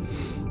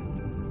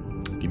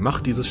 Die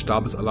Macht dieses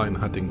Stabes allein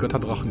hat den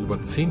Götterdrachen über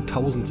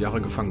 10.000 Jahre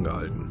gefangen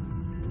gehalten.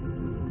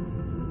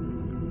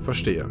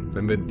 Verstehe.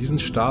 Wenn wir diesen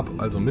Stab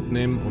also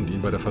mitnehmen und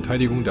ihn bei der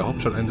Verteidigung der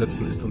Hauptstadt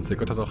einsetzen, ist uns der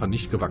Götterdrache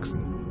nicht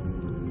gewachsen.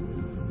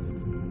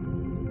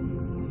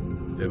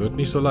 Er wird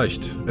nicht so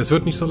leicht. Es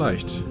wird nicht so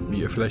leicht, wie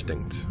ihr vielleicht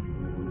denkt.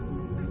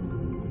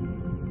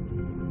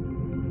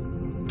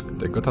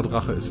 Der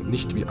Götterdrache ist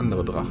nicht wie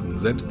andere Drachen.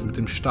 Selbst mit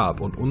dem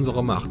Stab und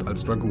unserer Macht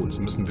als Dragoons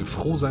müssen wir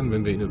froh sein,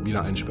 wenn wir ihn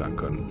wieder einsperren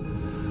können.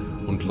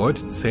 Und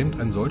Leute, zähmt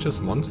ein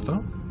solches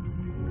Monster?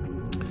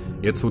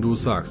 Jetzt, wo du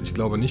es sagst, ich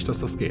glaube nicht, dass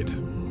das geht.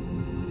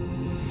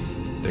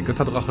 Der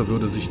Götterdrache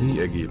würde sich nie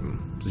ergeben.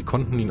 Sie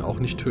konnten ihn auch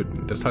nicht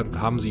töten, deshalb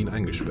haben sie ihn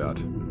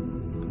eingesperrt.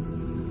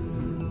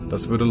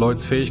 Das würde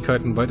Lloyds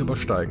Fähigkeiten weit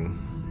übersteigen.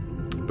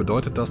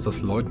 Bedeutet das,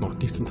 dass Lloyd noch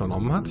nichts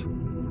unternommen hat?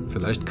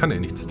 Vielleicht kann er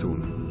nichts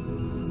tun.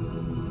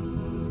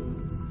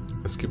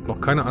 Es gibt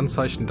noch keine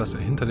Anzeichen, dass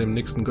er hinter dem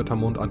nächsten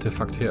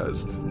Göttermond-Artefakt her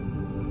ist.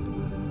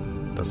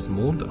 Das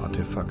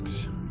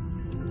Mond-Artefakt.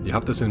 Ihr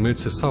habt es in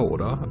Milzessau,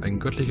 oder? Ein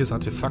göttliches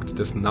Artefakt,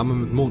 dessen Name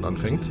mit Mond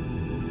anfängt?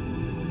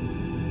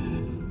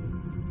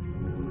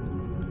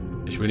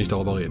 Ich will nicht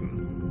darüber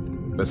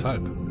reden.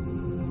 Weshalb?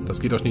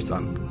 Das geht euch nichts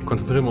an.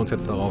 Konzentrieren wir uns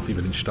jetzt darauf, wie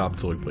wir den Stab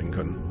zurückbringen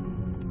können.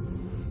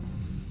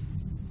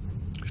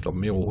 Ich glaube,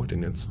 Mero holt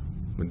den jetzt.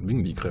 Mit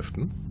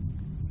Windy-Kräften.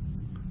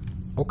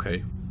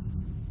 Okay.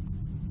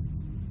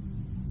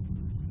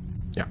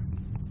 Ja.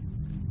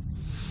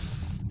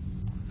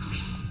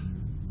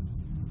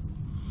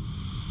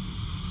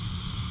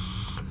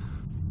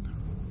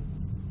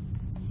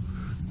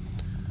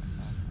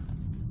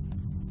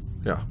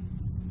 Ja.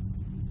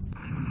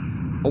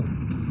 Oh.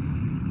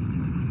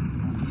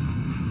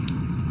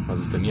 Was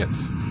ist denn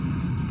jetzt?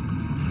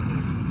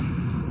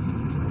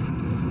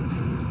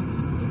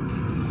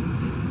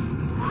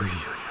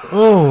 Oh, oh,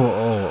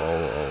 oh,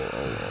 oh,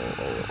 oh,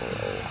 oh, oh.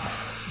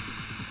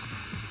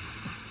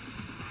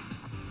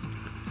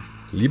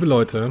 Liebe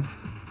Leute,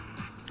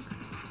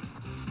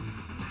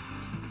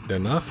 der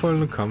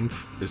nachfolgende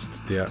Kampf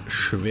ist der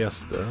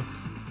schwerste.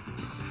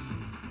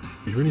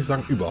 Ich will nicht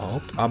sagen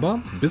überhaupt, aber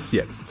bis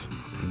jetzt.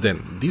 Denn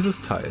dieses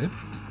Teil,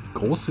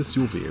 großes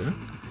Juwel,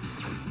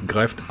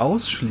 greift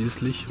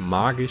ausschließlich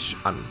magisch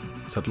an.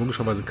 Es hat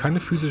logischerweise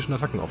keine physischen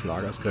Attacken auf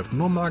Lager, es greift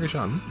nur magisch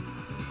an.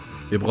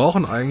 Wir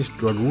brauchen eigentlich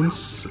Dragoon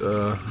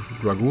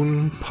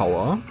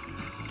Power.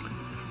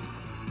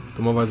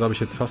 Dummerweise habe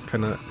ich jetzt fast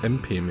keine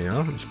MP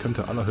mehr. Ich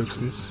könnte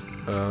allerhöchstens,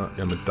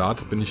 ja mit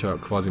Dart bin ich ja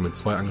quasi mit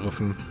 2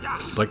 Angriffen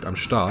direkt am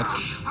Start.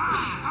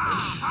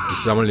 Ich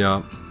sammle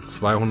ja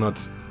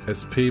 200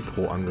 SP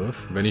pro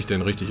Angriff, wenn ich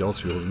den richtig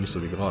ausführe, also nicht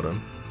so wie gerade.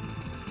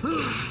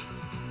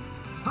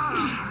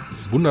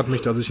 Es wundert mich,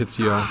 dass ich jetzt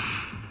hier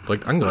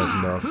direkt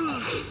angreifen darf.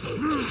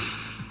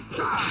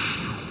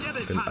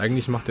 Denn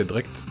eigentlich macht der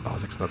direkt... Oh,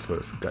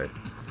 612, geil.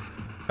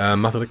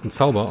 Macht direkt einen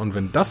Zauber und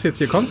wenn das jetzt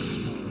hier kommt,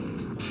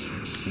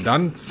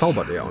 dann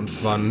zaubert er. Und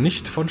zwar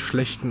nicht von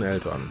schlechten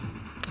Eltern.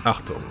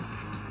 Achtung.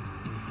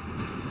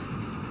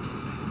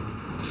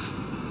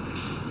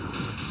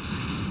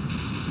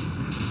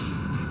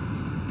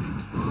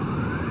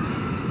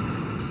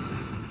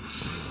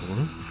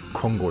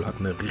 Kongol hat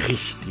eine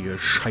richtige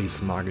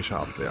scheiß magische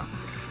Abwehr.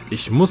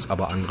 Ich muss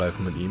aber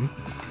angreifen mit ihm,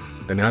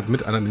 denn er hat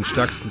mit einer der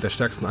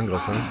stärksten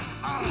Angriffe.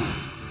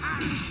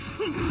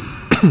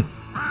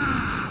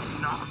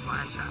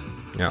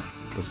 Ja,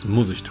 das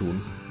muss ich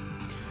tun.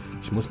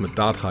 Ich muss mit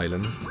Dart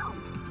heilen.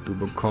 Du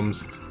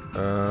bekommst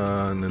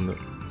einen...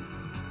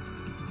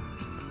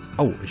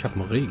 Oh, ich habe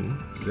einen Regen.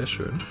 Sehr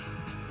schön.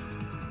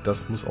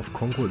 Das muss auf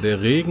Kongol... Der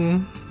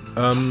Regen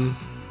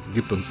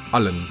gibt uns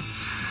allen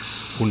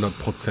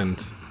 100%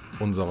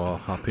 unserer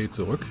HP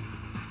zurück.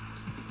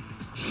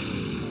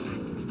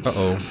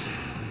 Oh.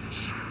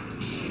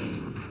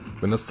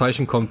 Wenn das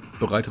Zeichen kommt,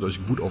 bereitet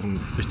euch gut auf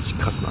einen richtig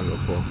krassen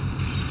Angriff vor.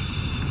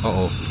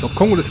 Oh. Ich glaube,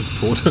 Kongol ist jetzt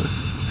tot.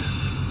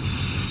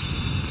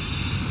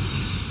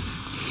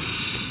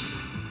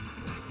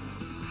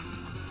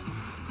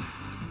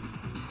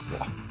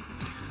 Boah.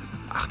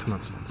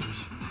 820.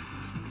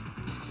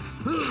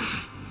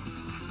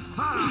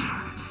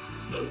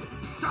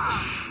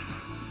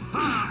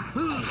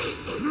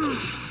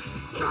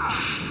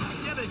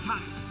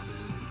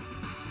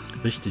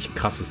 Richtig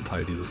krasses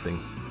Teil, dieses Ding.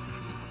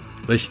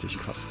 Richtig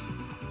krass.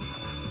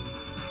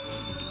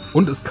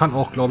 Und es kann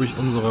auch, glaube ich,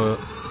 unsere...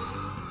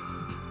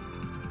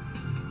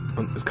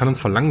 Und es kann uns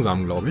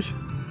verlangsamen, glaube ich.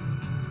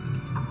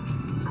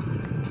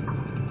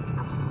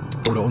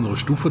 Oder unsere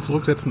Stufe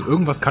zurücksetzen.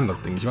 Irgendwas kann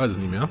das Ding, ich weiß es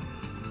nicht mehr.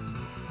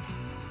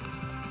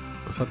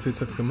 Was hat sie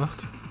jetzt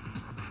gemacht?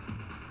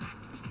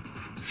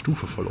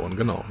 Stufe verloren,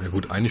 genau. Ja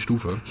gut, eine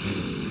Stufe.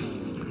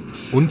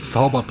 Und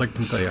zaubert direkt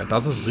hinterher.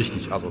 Das ist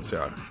richtig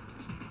asozial.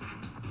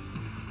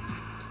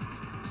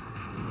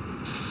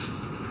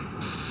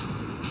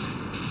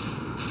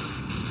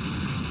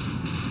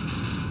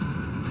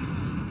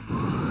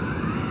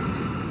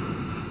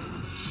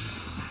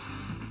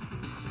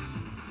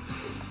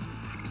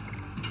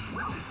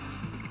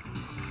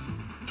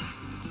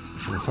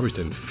 Was habe ich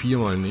denn? 4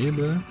 mal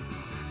Nebel.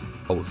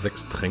 Oh,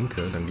 6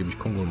 Tränke. Dann gebe ich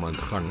Kongo mal einen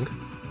Trank.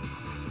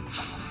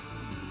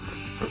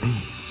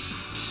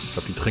 Ich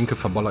glaube, die Tränke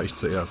verballere ich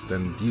zuerst,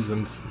 denn die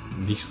sind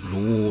nicht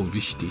so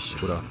wichtig.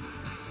 Oder,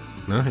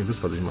 ne, ihr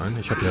wisst, was ich meine.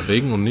 Ich habe ja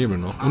Regen und Nebel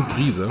noch. Und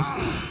Brise.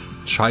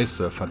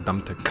 Scheiße,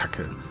 verdammte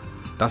Kacke.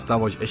 Das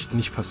darf euch echt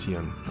nicht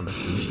passieren. Am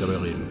besten nicht dabei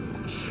reden.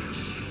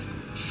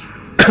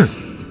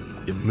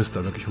 Ihr müsst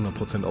da wirklich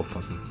 100%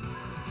 aufpassen.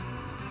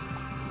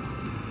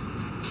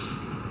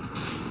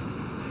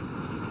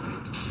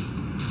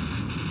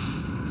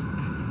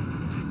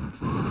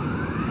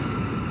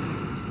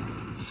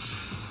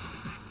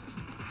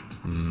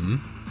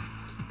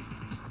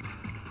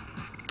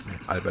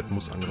 Albert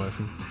muss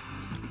angreifen.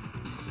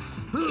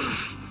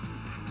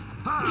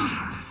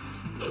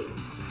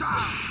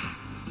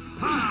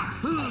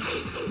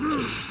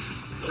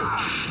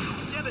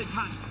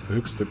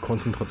 Höchste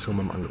Konzentration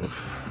beim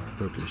Angriff.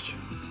 Wirklich.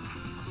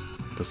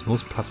 Das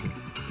muss passen.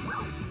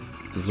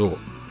 So,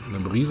 eine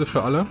Brise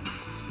für alle.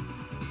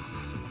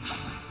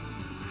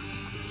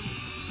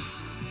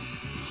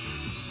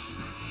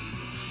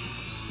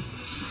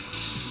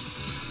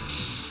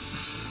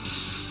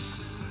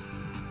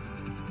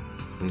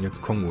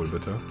 Jetzt Kongol,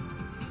 bitte.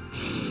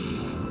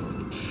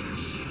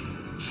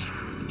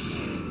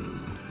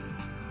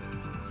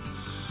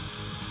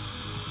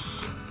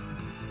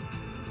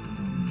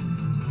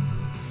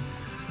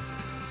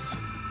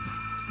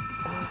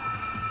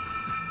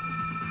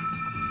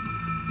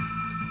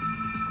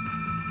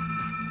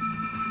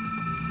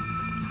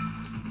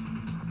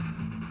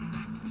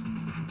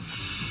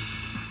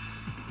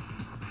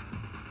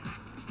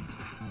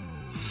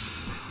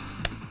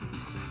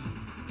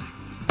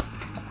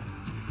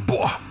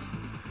 Boah.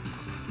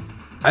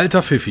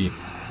 Alter Pfiffi.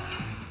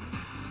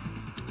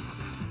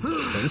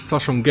 Er ist zwar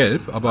schon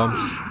gelb, aber...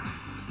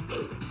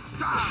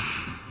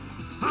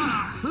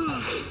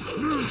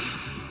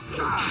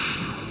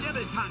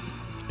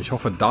 Ich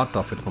hoffe, Dart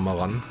darf jetzt nochmal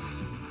ran.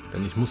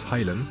 Denn ich muss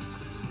heilen.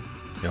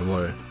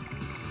 Jawohl.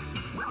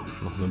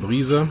 Noch eine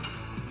Brise.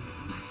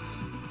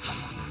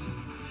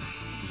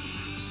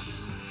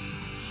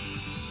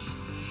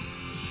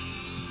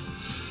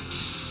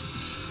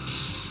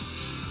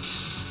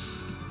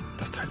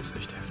 Das Teil ist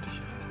echt heftig.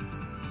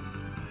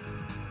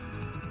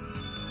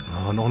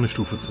 Oh, noch eine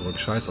Stufe zurück.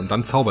 Scheiße. Und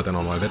dann zaubert er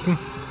nochmal. Wetten?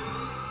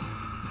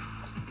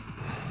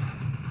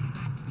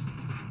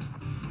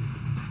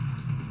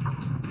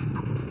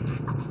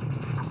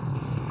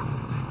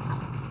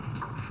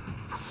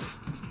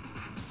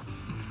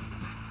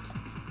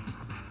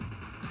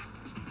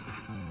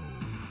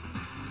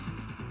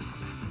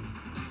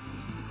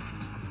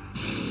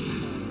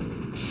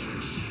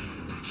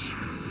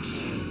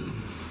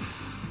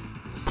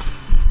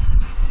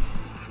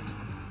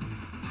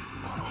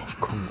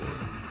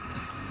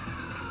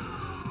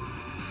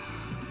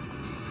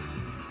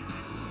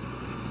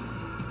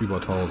 Über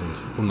 1000.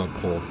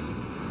 100 Pro.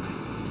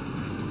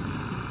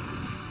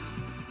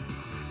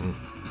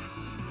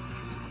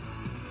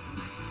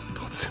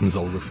 Trotzdem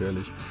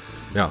saugefährlich.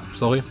 Ja,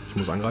 sorry. Ich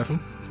muss angreifen.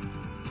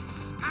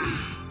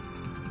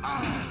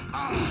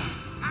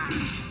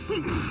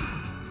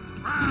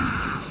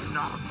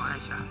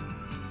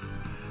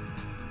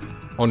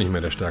 Auch nicht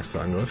mehr der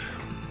stärkste Angriff.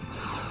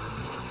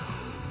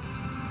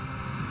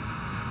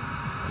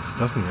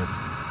 das denn jetzt?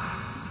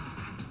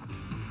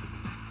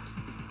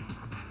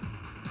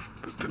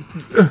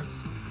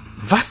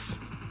 Was?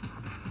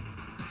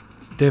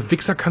 Der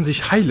Wichser kann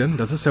sich heilen?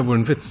 Das ist ja wohl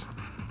ein Witz.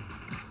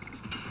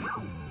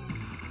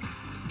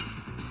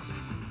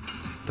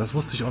 Das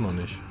wusste ich auch noch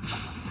nicht.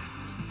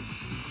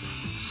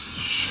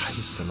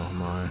 Scheiße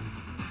nochmal.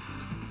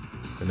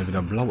 Wenn er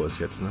wieder blau ist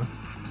jetzt, ne?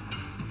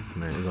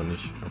 Ne, ist er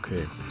nicht.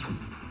 Okay.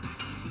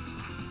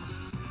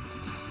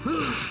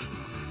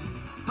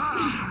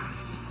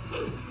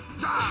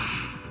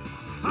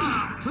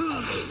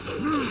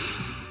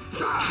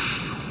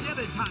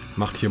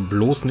 Macht hier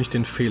bloß nicht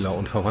den Fehler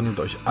und verwandelt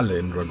euch alle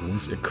in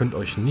Dragoons. Ihr könnt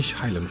euch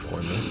nicht heilen,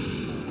 Freunde.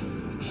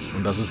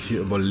 Und das ist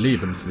hier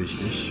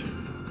überlebenswichtig.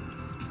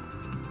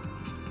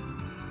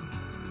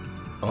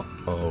 Oh,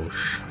 oh,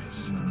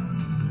 scheiße.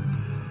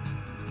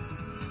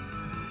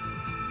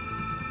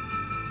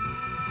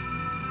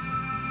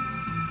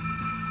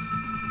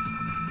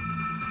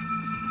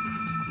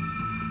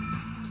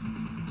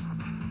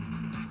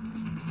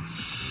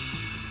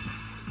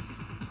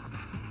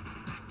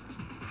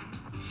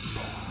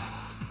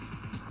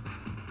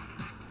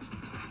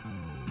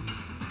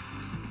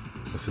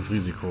 Das ist jetzt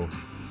Risiko.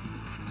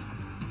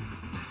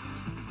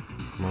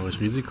 Mache ich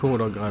Risiko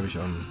oder greife ich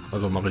an?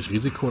 Also mache ich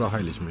Risiko oder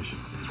heile ich mich?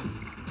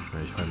 Ja,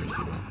 ich heile mich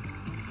lieber.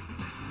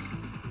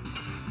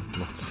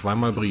 Noch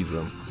zweimal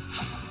Brise.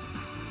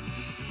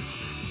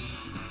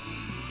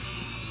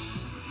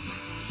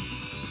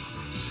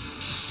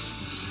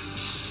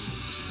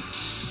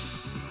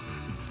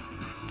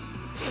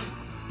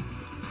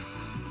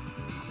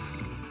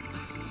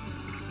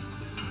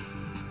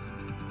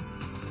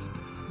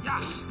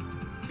 Ja!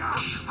 Ja!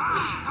 Ha!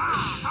 Ha!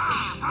 Ha!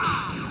 Ha!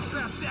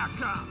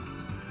 Berserker!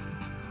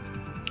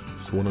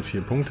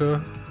 204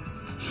 Punkte.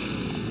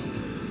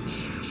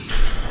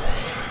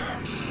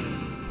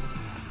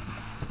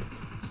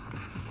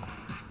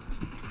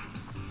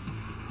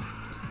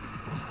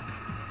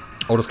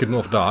 Oh, das geht nur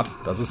auf Dart.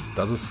 Das ist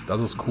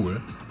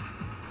cool.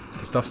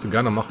 Das darfst du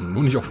gerne machen.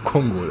 Nur nicht auf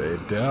Kongo, ey.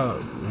 Der.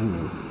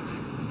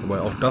 Wobei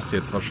auch das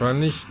jetzt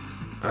wahrscheinlich.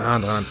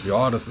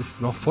 Ja, das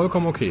ist noch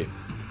vollkommen okay.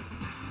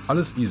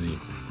 Alles easy.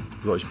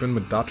 So, ich bin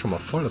mit Dart schon mal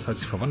voll. Das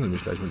heißt, ich verwandle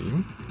mich gleich mit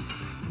ihm.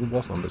 Du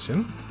brauchst noch ein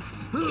bisschen.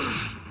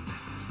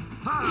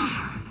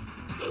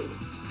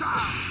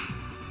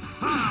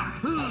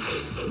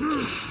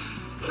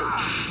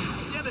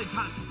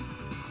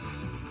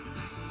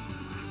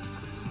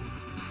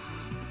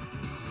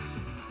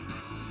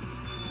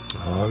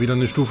 Ah, wieder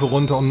eine Stufe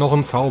runter und noch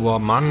ein Zauber.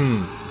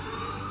 Mann.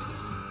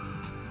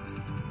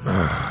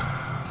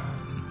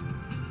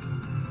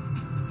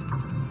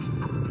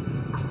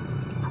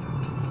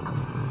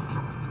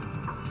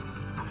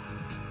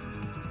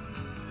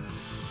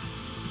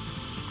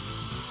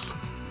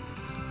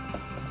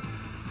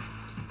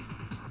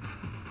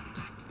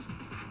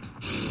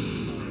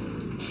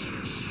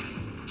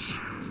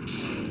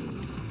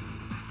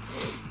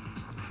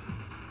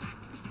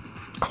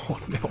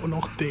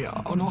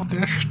 Auch noch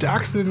der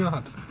Stärkste, den er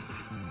hat.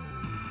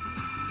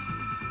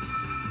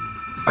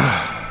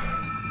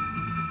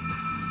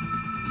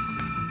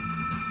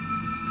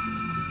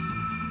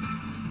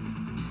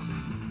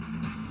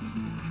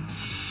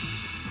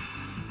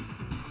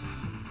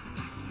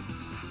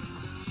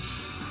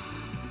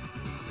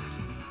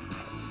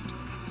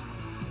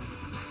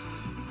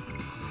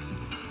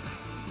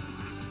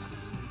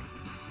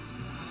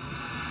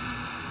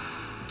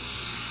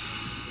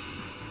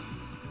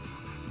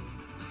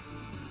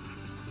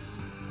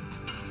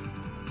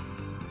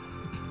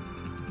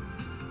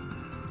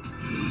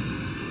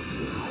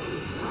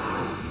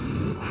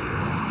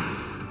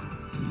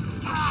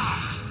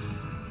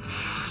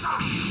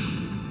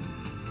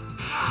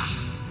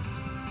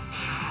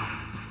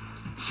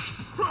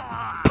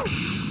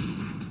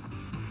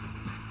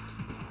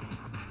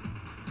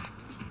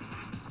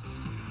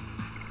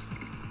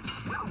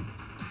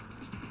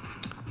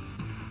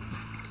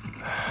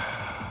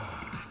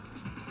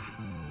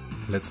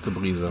 Letzte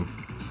Brise.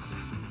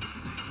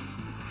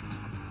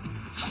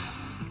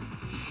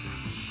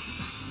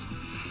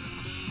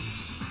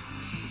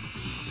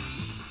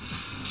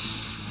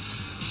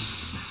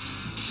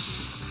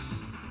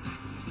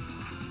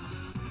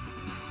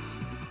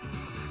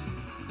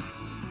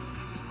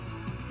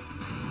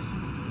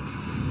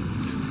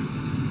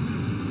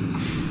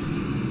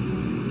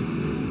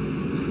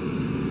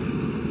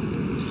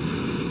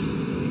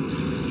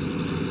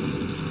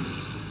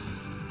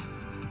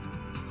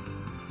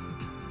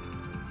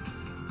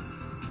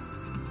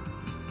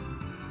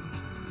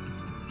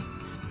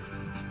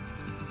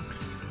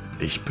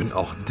 Ich bin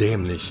auch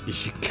dämlich.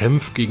 Ich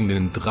kämpfe gegen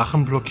den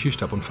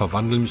Drachenblockierstab und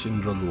verwandle mich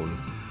in Dragoon.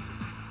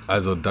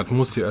 Also, das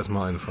muss dir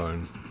erstmal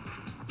einfallen.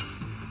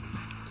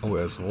 Oh,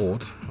 er ist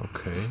rot.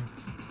 Okay.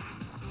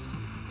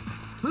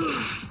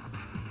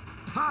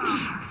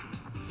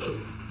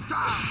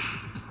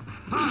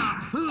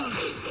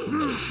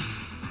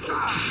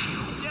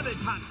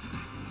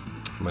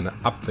 Meine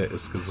Abwehr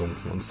ist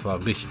gesunken. Und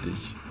zwar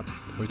richtig.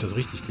 Habe ich das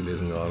richtig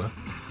gelesen gerade?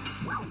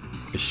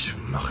 Ich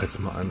mache jetzt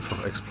mal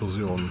einfach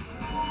Explosionen.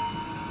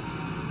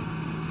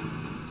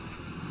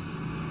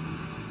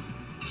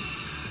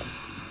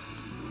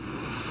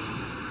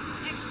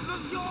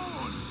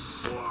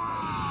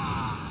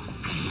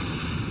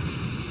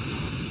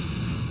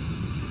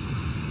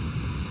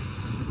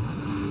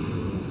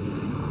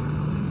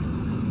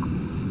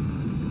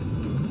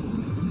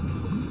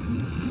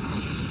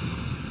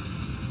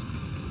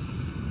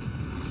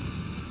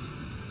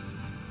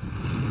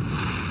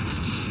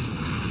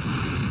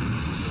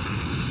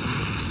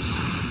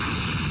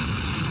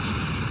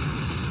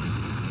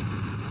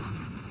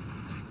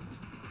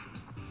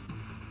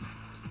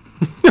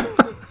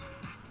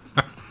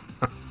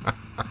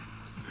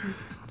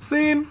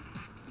 10.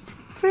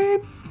 10.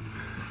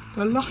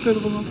 Da lacht er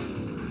drüber.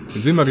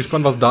 Jetzt bin ich mal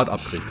gespannt, was Dart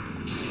abkriegt.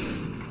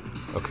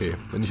 Okay,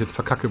 wenn ich jetzt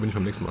verkacke, bin ich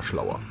beim nächsten Mal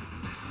schlauer.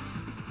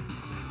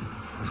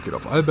 Es geht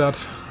auf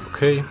Albert.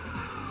 Okay.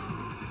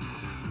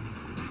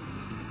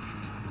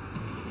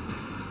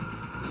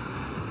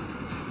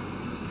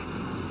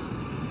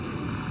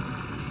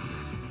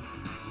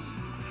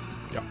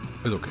 Ja,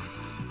 ist okay.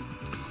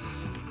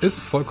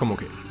 Ist vollkommen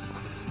okay.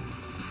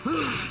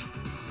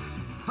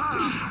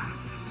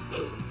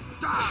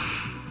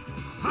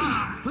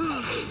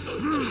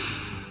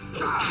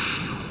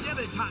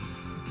 Wirbeltanz.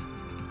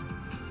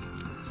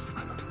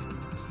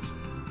 295.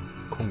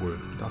 Kongol,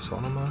 darfst du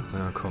auch nochmal?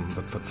 Ja, komm,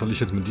 was soll ich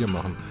jetzt mit dir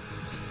machen?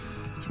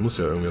 Ich muss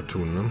ja irgendwie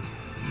tun, ne?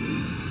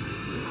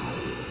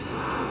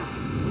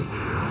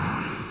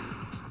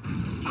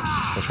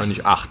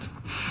 Wahrscheinlich 8.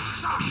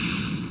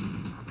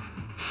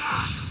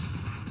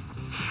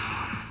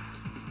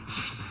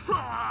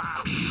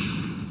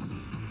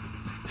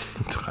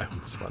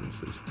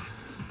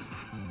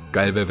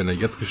 Geil wäre, wenn er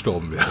jetzt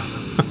gestorben wäre.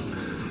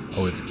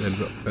 Oh, jetzt, wenn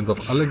es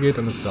auf alle geht,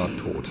 dann ist Dart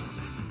tot.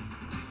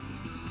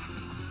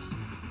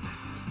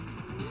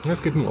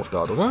 Es geht nur auf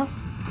Dart, oder?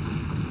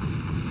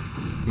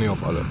 Ne,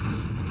 auf alle.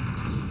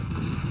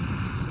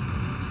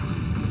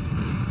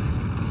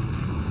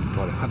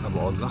 Boah, der hat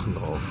aber auch Sachen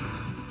drauf.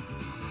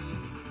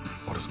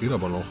 Oh, das geht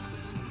aber noch.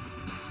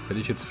 Hätte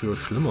ich jetzt für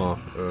schlimmer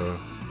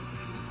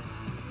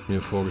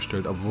mir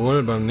vorgestellt.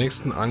 Obwohl, beim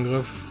nächsten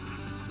Angriff...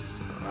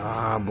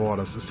 Ah, boah,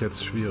 das ist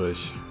jetzt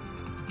schwierig.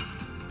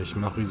 Ich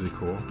mach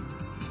Risiko.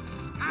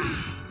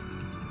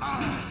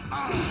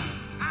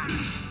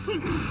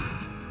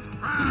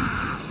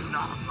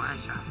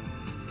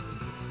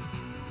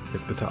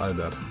 Jetzt bitte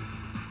Albert.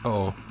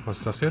 Oh, was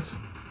ist das jetzt?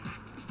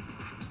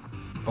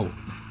 Oh.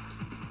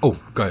 Oh,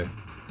 geil.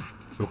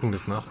 Wirkung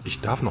des Nach...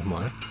 Ich darf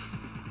nochmal.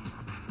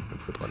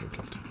 Jetzt wird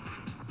reingeklappt.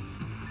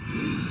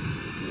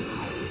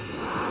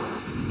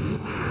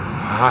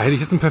 Ah, hätte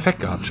ich jetzt einen Perfekt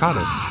gehabt.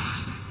 Schade.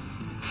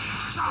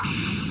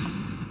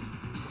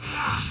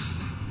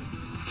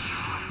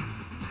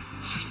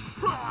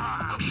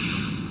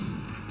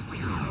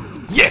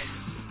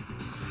 Yes!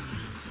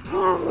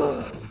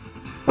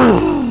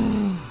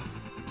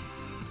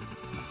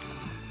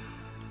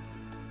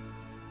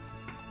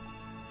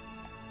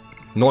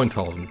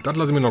 9.000. Das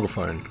lasse ich mir noch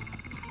gefallen.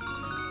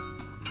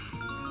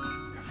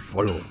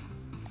 Jawollo.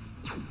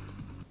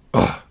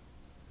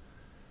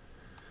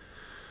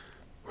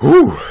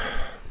 Oh.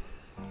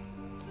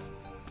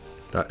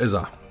 Da ist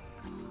er.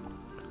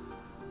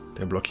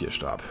 Der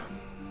Blockierstab.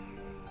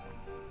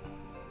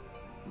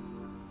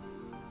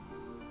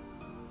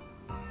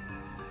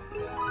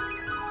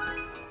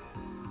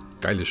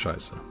 Geile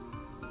Scheiße.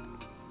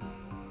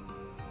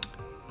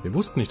 Wir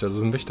wussten nicht, dass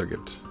es einen Wächter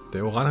gibt.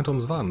 Der Oran hätte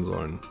uns warnen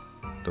sollen.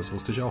 Das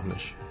wusste ich auch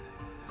nicht.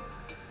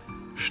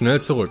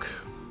 Schnell zurück.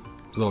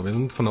 So, wir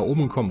sind von da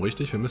oben gekommen,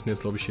 richtig? Wir müssen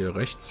jetzt, glaube ich, hier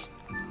rechts.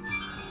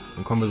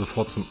 Dann kommen wir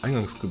sofort zum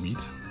Eingangsgebiet.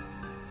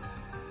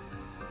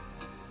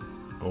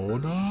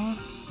 Oder?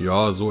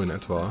 Ja, so in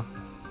etwa.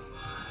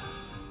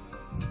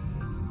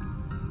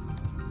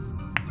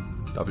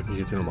 Darf ich mich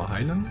jetzt hier nochmal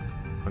heilen?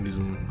 An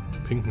diesem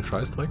pinken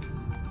Scheißdreck?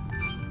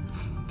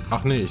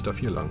 Ach nee, ich darf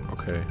hier lang.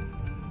 Okay.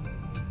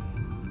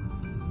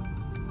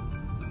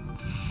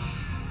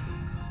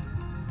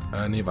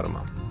 Nee, warte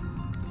mal.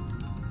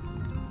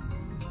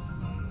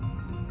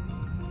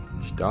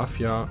 Ich darf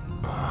ja...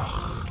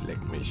 Ach,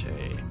 leck mich,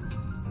 ey.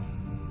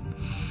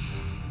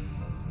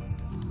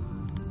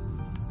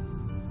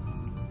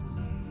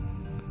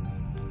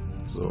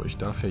 So, ich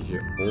darf ja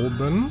hier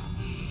oben...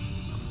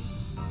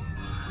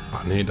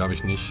 Ach nee, darf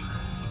ich nicht.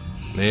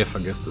 Nee,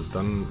 vergesst es.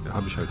 Dann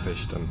habe ich halt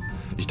Pech. Dann...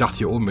 Ich dachte,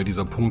 hier oben wäre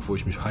dieser Punkt, wo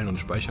ich mich heilen und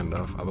speichern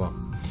darf, aber...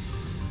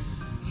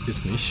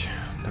 Ist nicht.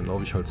 Dann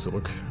laufe ich halt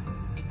zurück.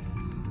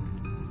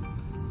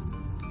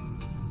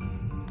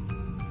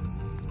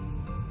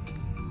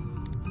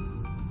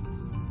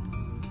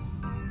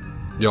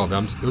 Ja, wir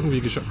haben es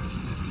irgendwie geschafft.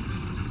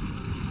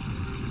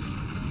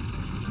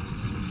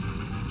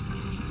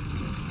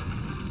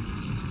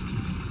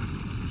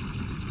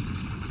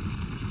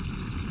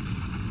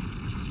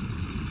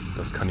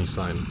 Das kann nicht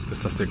sein.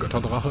 Ist das der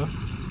Götterdrache?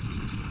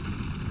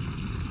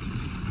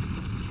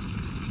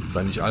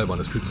 Sei nicht albern,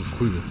 ist viel zu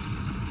früh.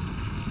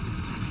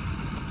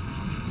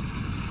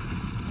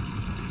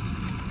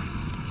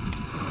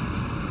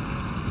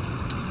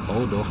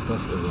 Oh doch,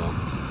 das ist er.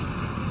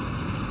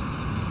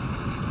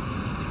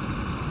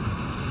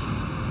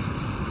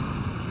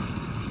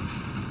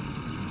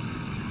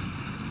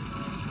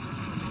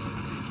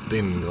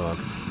 Den grad.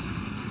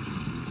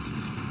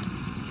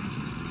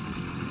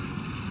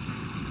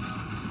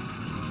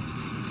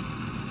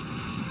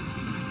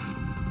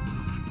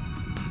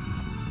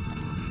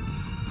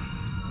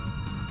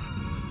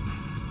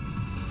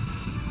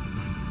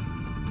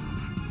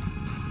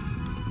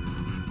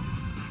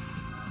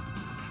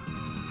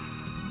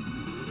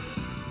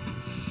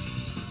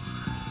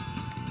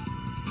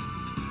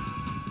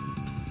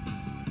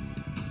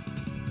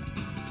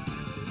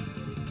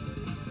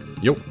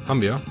 Jo, haben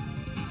wir.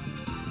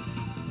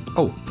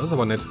 Oh, das ist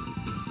aber nett.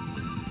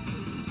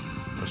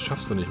 das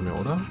schaffst du nicht mehr,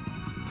 oder?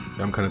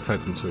 Wir haben keine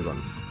Zeit zum Zögern.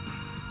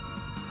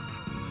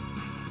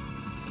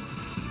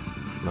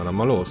 Na dann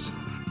mal los.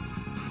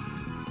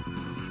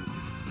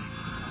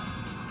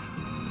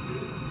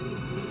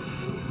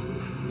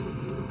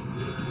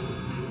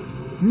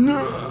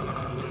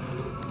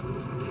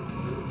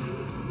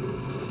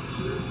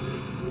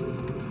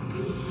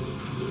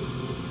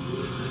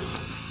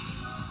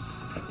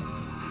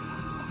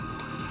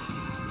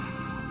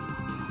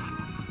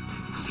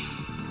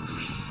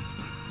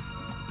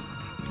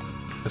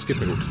 Es geht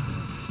mir gut.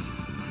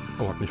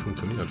 Oh, hat nicht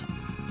funktioniert.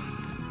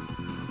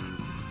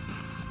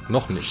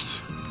 Noch nicht.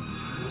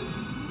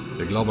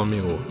 Der Glaube an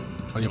Mero.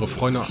 An ihre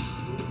Freunde.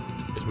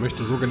 Ich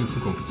möchte so gerne die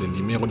Zukunft sehen,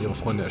 die Mero und ihre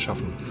Freunde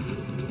erschaffen.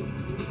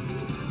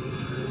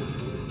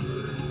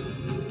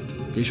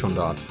 Geh schon,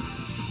 Dart.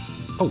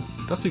 Oh,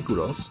 das sieht gut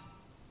aus.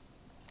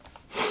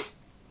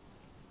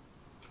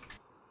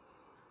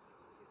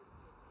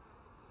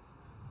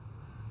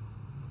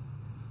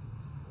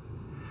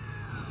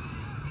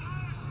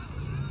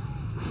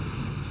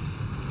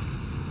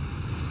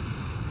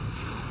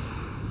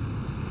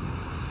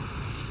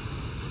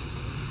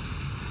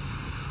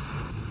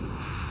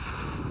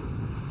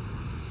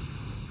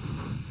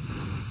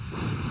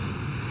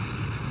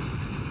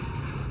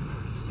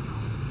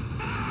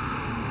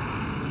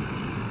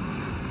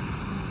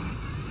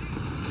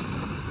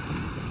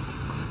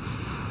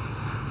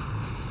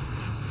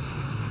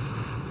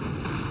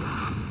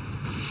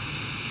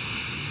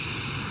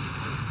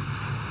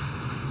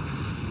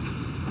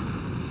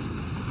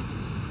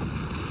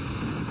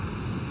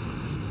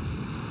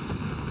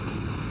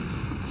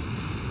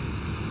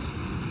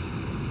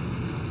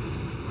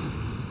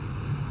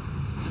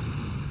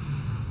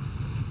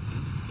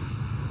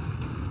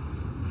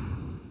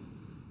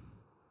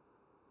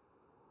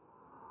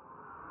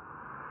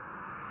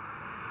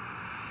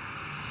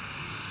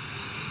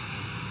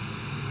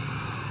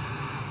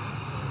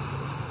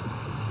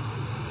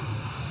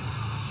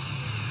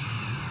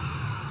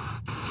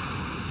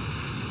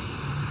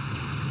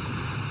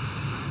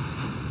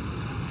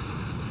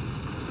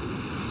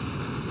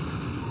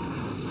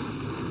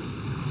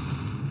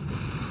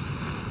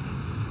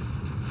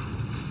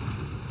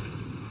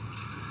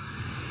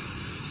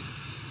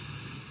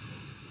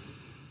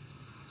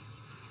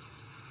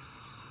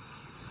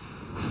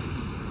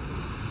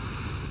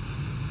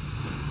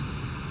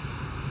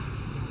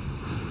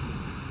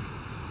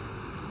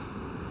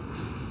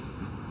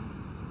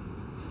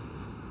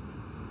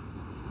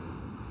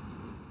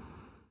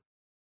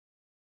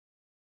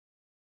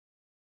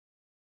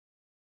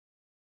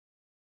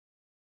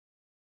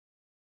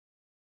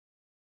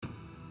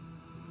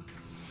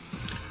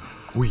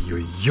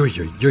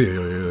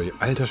 Uiuiuiuiuiui.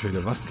 Alter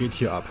Schwede, was geht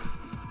hier ab?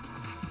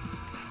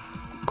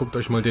 Guckt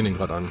euch mal den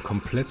gerade an.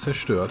 Komplett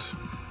zerstört.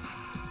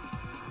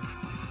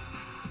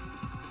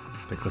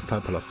 Der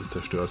Kristallpalast ist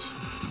zerstört.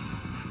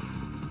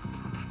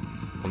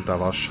 Und da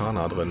war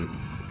Shana drin.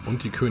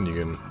 Und die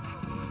Königin.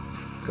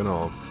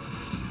 Genau.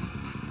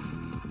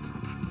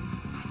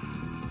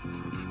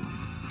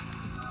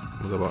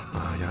 Muss aber...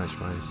 Ah ja, ich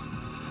weiß.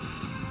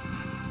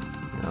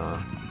 Ja,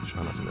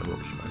 Shana ist in der Burg,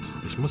 ich weiß.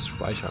 Ich muss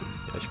speichern.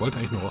 Ja, ich wollte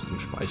eigentlich nur aus dem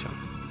Speichern.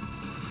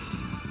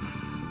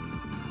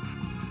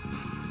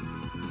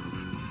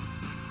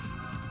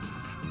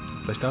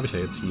 Vielleicht darf ich ja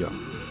jetzt hier.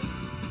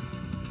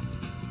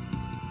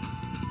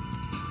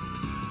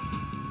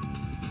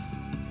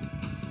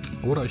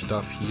 Oder ich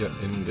darf hier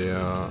in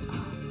der...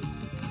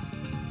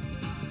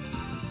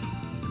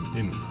 im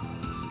Inn.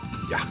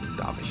 Ja,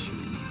 darf ich.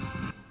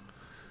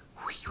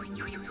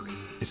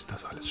 Ist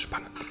das alles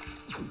spannend.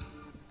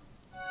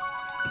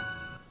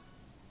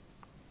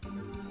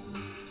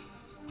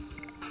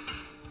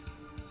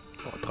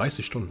 Oh,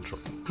 30 Stunden schon.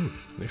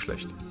 Nicht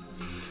schlecht.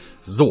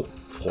 So,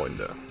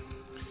 Freunde.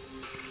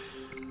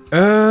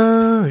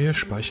 Wir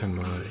speichern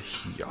mal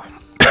hier.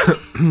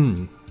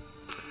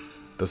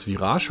 Das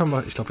Virage haben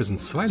wir... Ich glaube, wir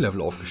sind 2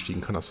 Level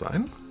aufgestiegen. Kann das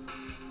sein?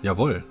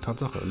 Jawohl,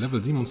 Tatsache.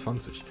 Level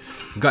 27.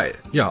 Geil.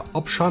 Ja,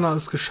 ob Shana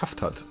es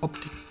geschafft hat. Ob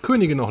die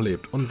Königin noch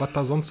lebt. Und was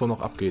da sonst so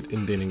noch abgeht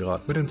in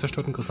Leningrad. Mit dem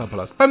zerstörten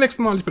Kristallpalast. Beim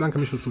nächsten Mal. Ich bedanke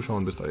mich fürs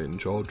Zuschauen. Bis dahin.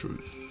 Ciao,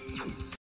 tschüss.